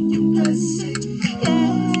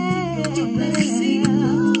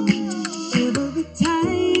 Every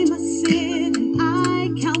time I sit and I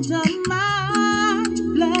count up my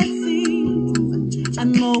blessings,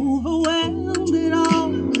 I'm overwhelmed at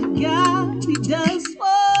all God He does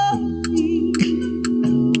for me.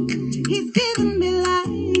 He's given me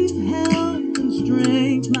life, health, and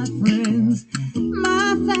strength, my friends,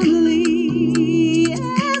 my family.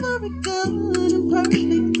 Every good and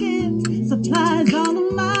perfect gift supplies all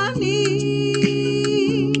of my needs.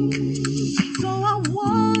 So I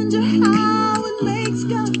wonder how it makes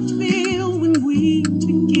God feel when we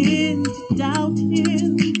begin to doubt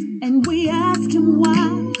Him, and we ask Him,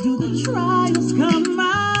 why do the trials come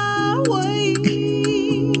my way?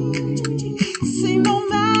 See, no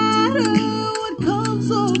matter what comes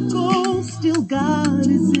or goes, still God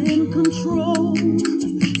is in control.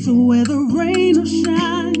 So whether rain or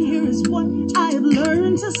shine, here is what I have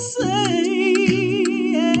learned to say.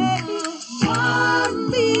 Why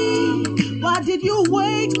me? Why did you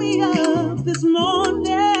wake me up this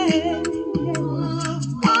morning?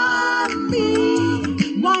 Why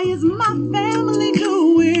me? Why is my family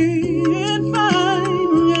doing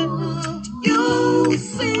fine? You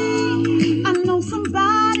see, I know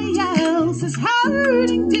somebody else is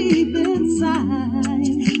hurting deep inside.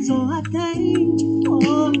 So I thank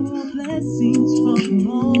for blessings from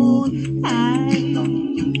on high.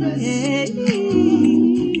 Yeah,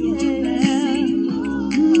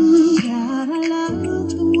 God, I love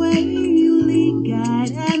the way you lead,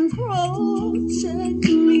 guide, and protect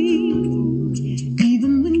me.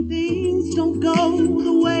 Even when things don't go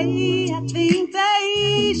the way I think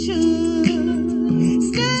they should.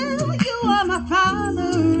 Still, you are my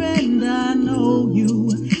Father, and I know you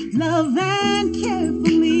love and care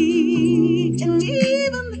for me. And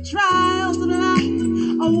even the trials of life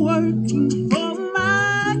are working for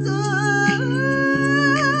my good.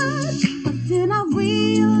 But then I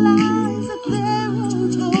realize that there are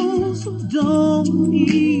those who don't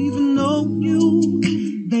even know you.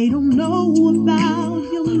 They don't know about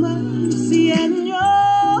your mercy and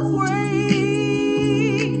your grace.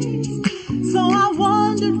 So I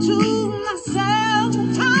wonder to myself,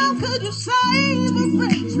 how could you save a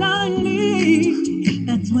wretch like me?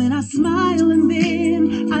 That's when I smile and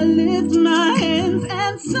then I lift my hands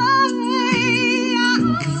and say,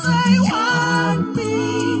 why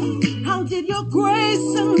me? How did your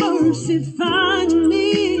grace and mercy find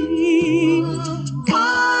me?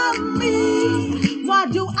 Why me? Why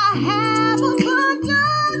do I have abundant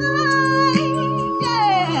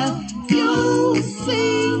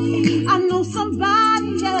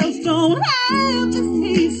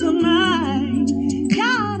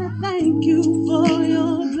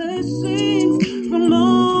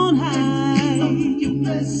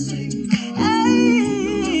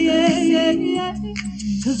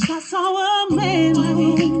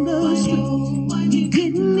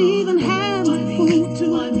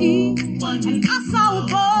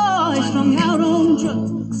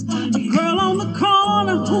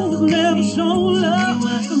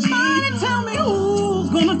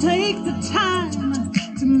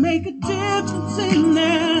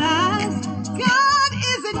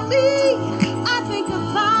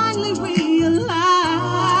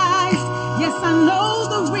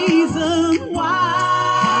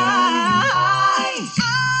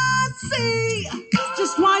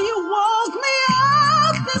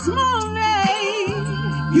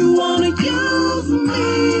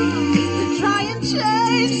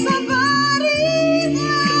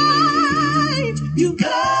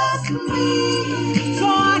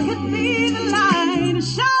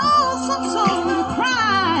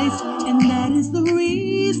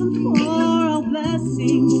reason for all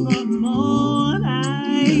blessings from on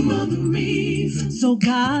high. You are the reason. So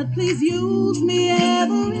God, please use me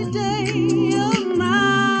every day of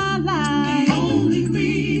my life. The only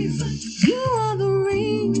reason. You are the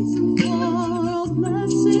reason for all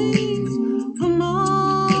blessings from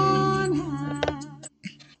on high.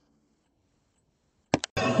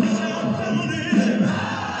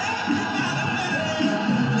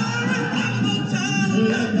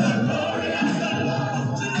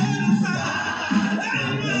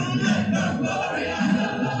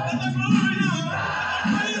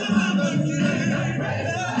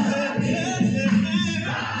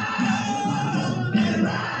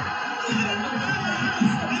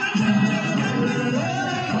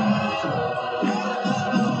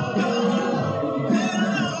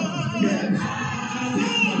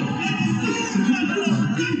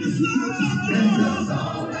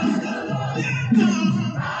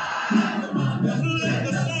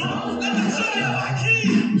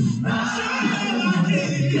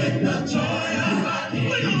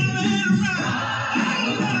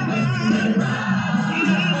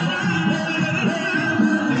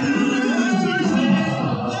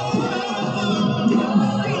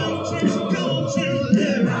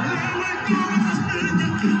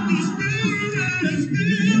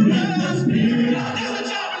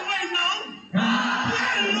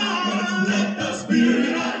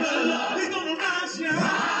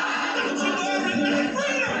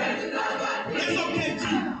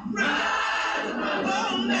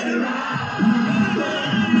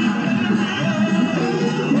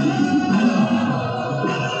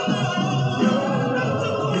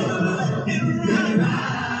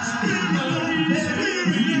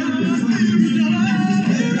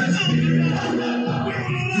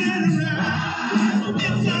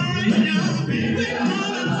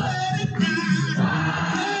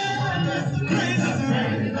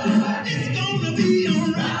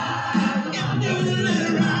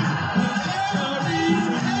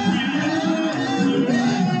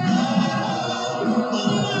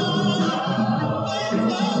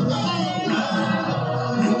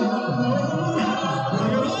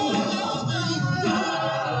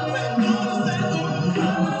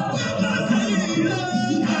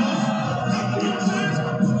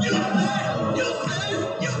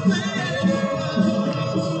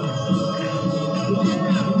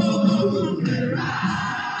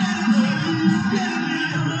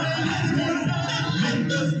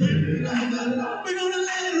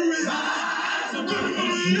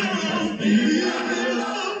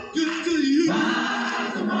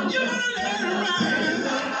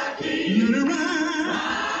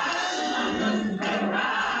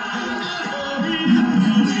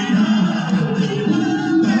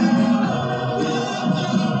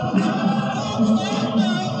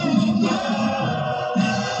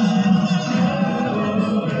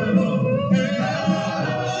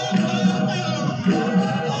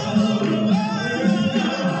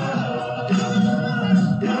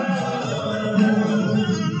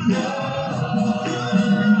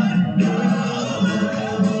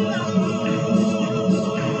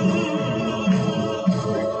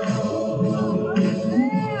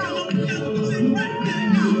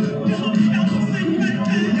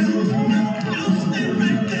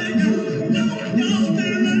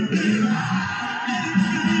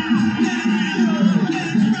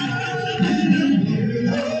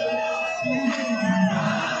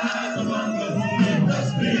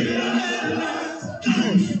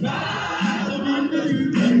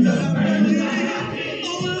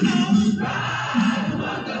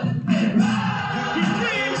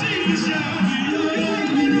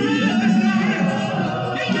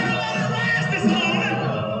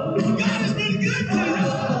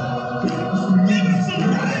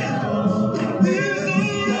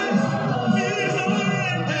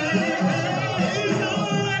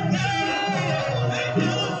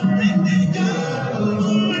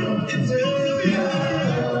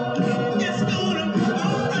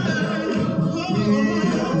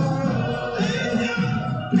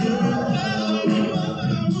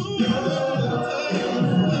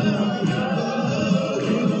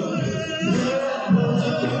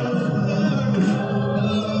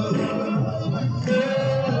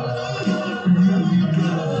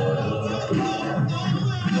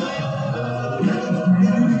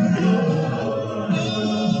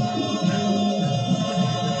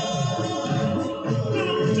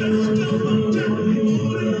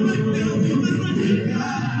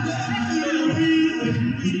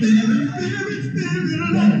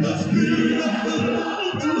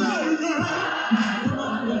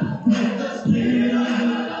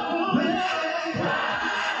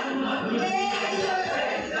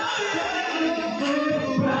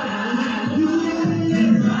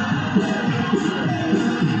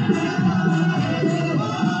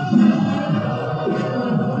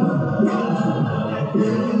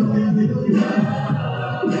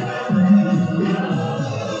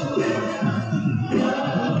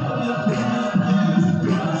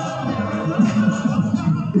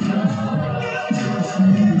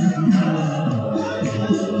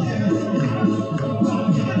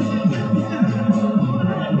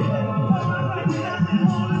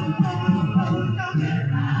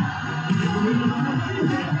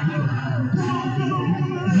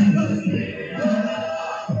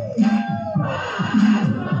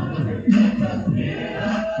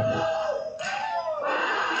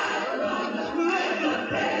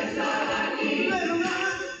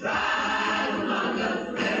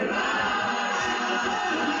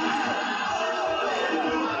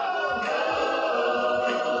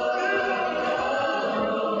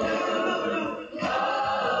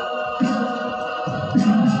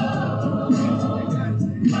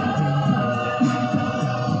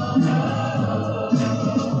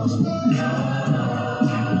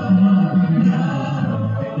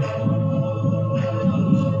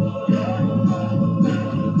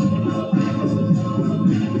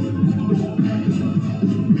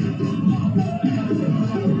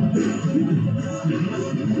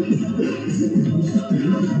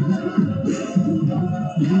 Amen,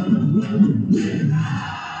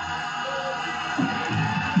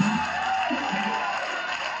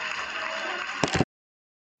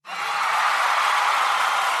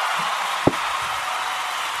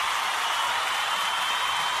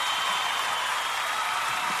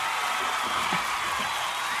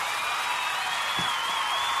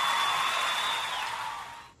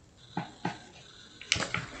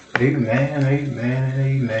 amen, and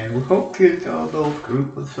amen. We hope you enjoy those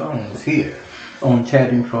group of songs here on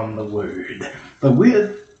Chatting from the Word. But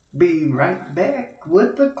we'll be right back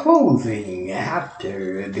with the closing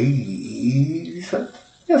after these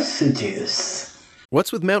messages.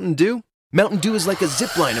 What's with Mountain Dew? Mountain Dew is like a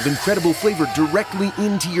zipline of incredible flavor directly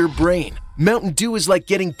into your brain. Mountain Dew is like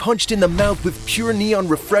getting punched in the mouth with pure neon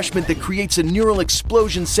refreshment that creates a neural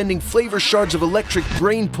explosion, sending flavor shards of electric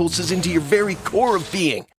brain pulses into your very core of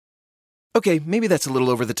being. Okay, maybe that's a little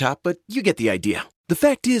over the top, but you get the idea. The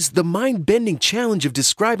fact is, the mind-bending challenge of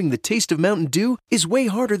describing the taste of Mountain Dew is way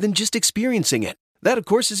harder than just experiencing it. That, of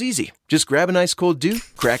course, is easy. Just grab an ice cold Dew,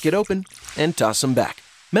 crack it open, and toss them back.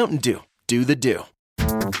 Mountain Dew. Do the Dew.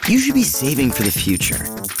 You should be saving for the future,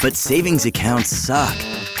 but savings accounts suck,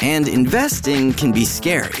 and investing can be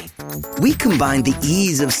scary. We combine the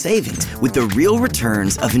ease of savings with the real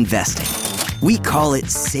returns of investing. We call it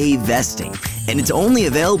Save Vesting, and it's only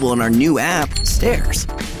available in our new app, Stairs.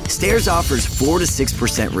 Stairs offers 4 to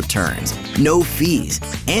 6% returns, no fees,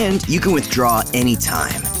 and you can withdraw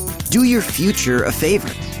anytime. Do your future a favor.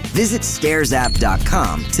 Visit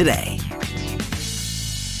stairsapp.com today.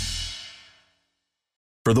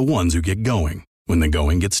 For the ones who get going when the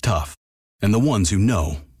going gets tough, and the ones who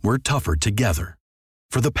know we're tougher together.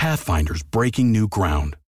 For the Pathfinders breaking new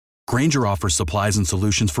ground, Grainger offers supplies and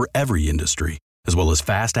solutions for every industry, as well as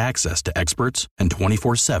fast access to experts and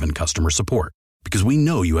 24/7 customer support. Because we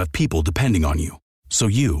know you have people depending on you, so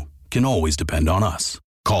you can always depend on us.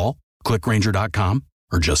 Call, click Grainger.com,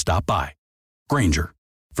 or just stop by. Grainger,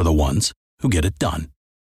 for the ones who get it done.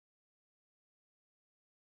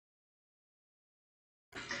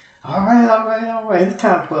 All right. It's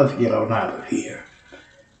time for us to get on out of here.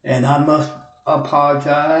 And I must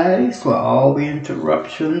apologize for all the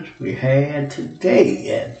interruptions we had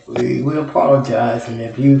today. And we apologize. And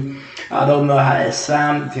if I don't know how it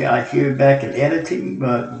sounded I hear back in editing,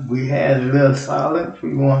 but we had a little silence.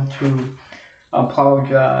 We want to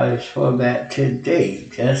apologize for that today.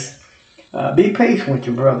 Just be patient with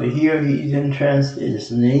your brother here. He's in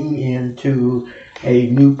transitioning into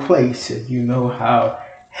a new place, and you know how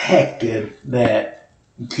hectic that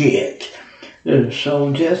get.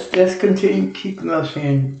 So just continue keeping us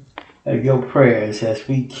in your prayers as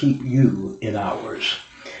we keep you in ours.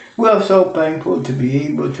 We're so thankful to be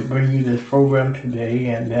able to bring you this program today,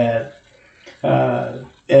 and that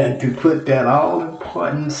and to put that all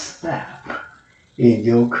important snap in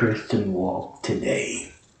your Christian walk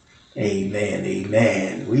today. Amen,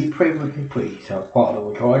 amen. We pray with you, please. Our Father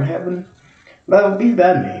which art in heaven, Lord, be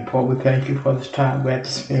thy name. Father, we thank you for this time we have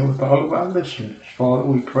to spend with all of our listeners. Father,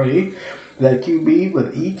 we pray that you be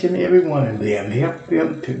with each and every one of them. Help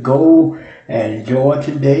them to go and enjoy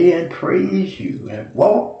today and praise you and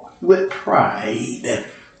walk with pride,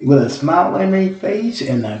 with a smile on their face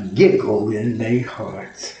and a giggle in their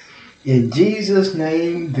hearts. In Jesus'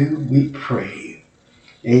 name do we pray.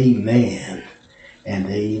 Amen and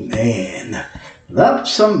amen. Love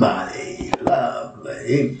somebody. Love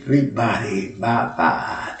everybody.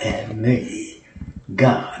 Bye-bye. And may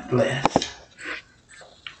God bless.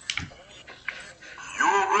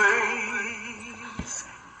 Your grace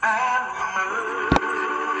and mercy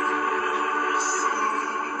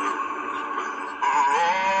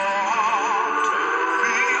brought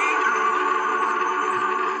me through.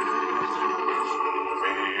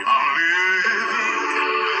 I'm living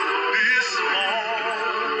this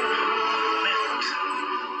moment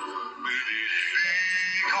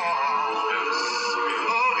because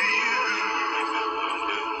of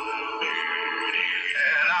you.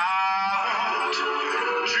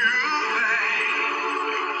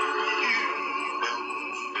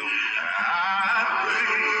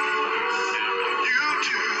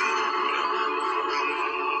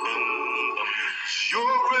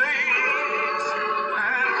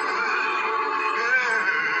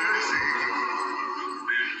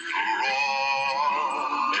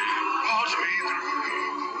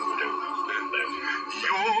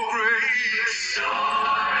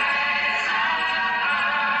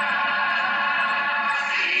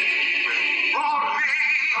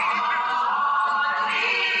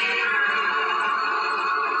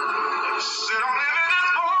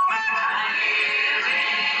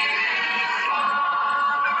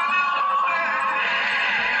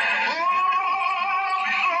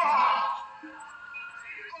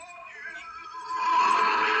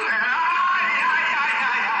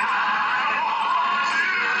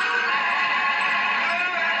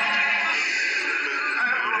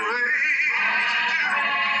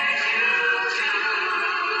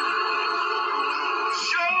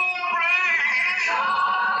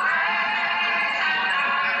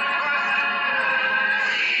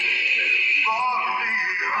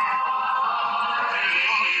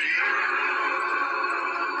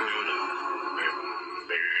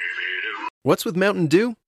 What's with Mountain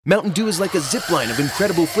Dew? Mountain Dew is like a zipline of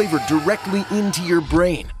incredible flavor directly into your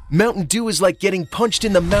brain. Mountain Dew is like getting punched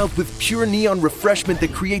in the mouth with pure neon refreshment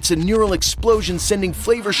that creates a neural explosion, sending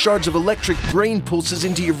flavor shards of electric brain pulses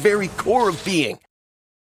into your very core of being.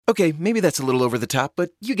 Okay, maybe that's a little over the top, but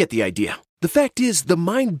you get the idea. The fact is, the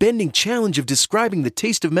mind-bending challenge of describing the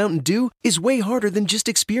taste of Mountain Dew is way harder than just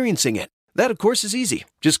experiencing it. That, of course, is easy.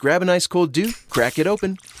 Just grab an ice cold Dew, crack it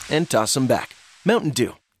open, and toss them back. Mountain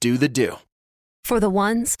Dew. Do the Dew. For the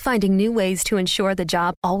ones finding new ways to ensure the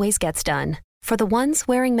job always gets done. For the ones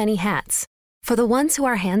wearing many hats. For the ones who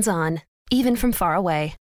are hands-on, even from far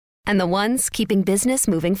away. And the ones keeping business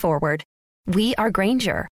moving forward. We are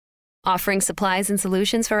Grainger, offering supplies and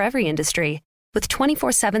solutions for every industry, with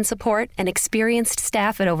 24/7 support and experienced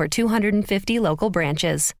staff at over 250 local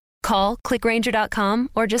branches. Call, click Grainger.com,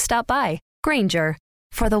 or just stop by. Grainger,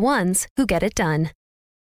 for the ones who get it done.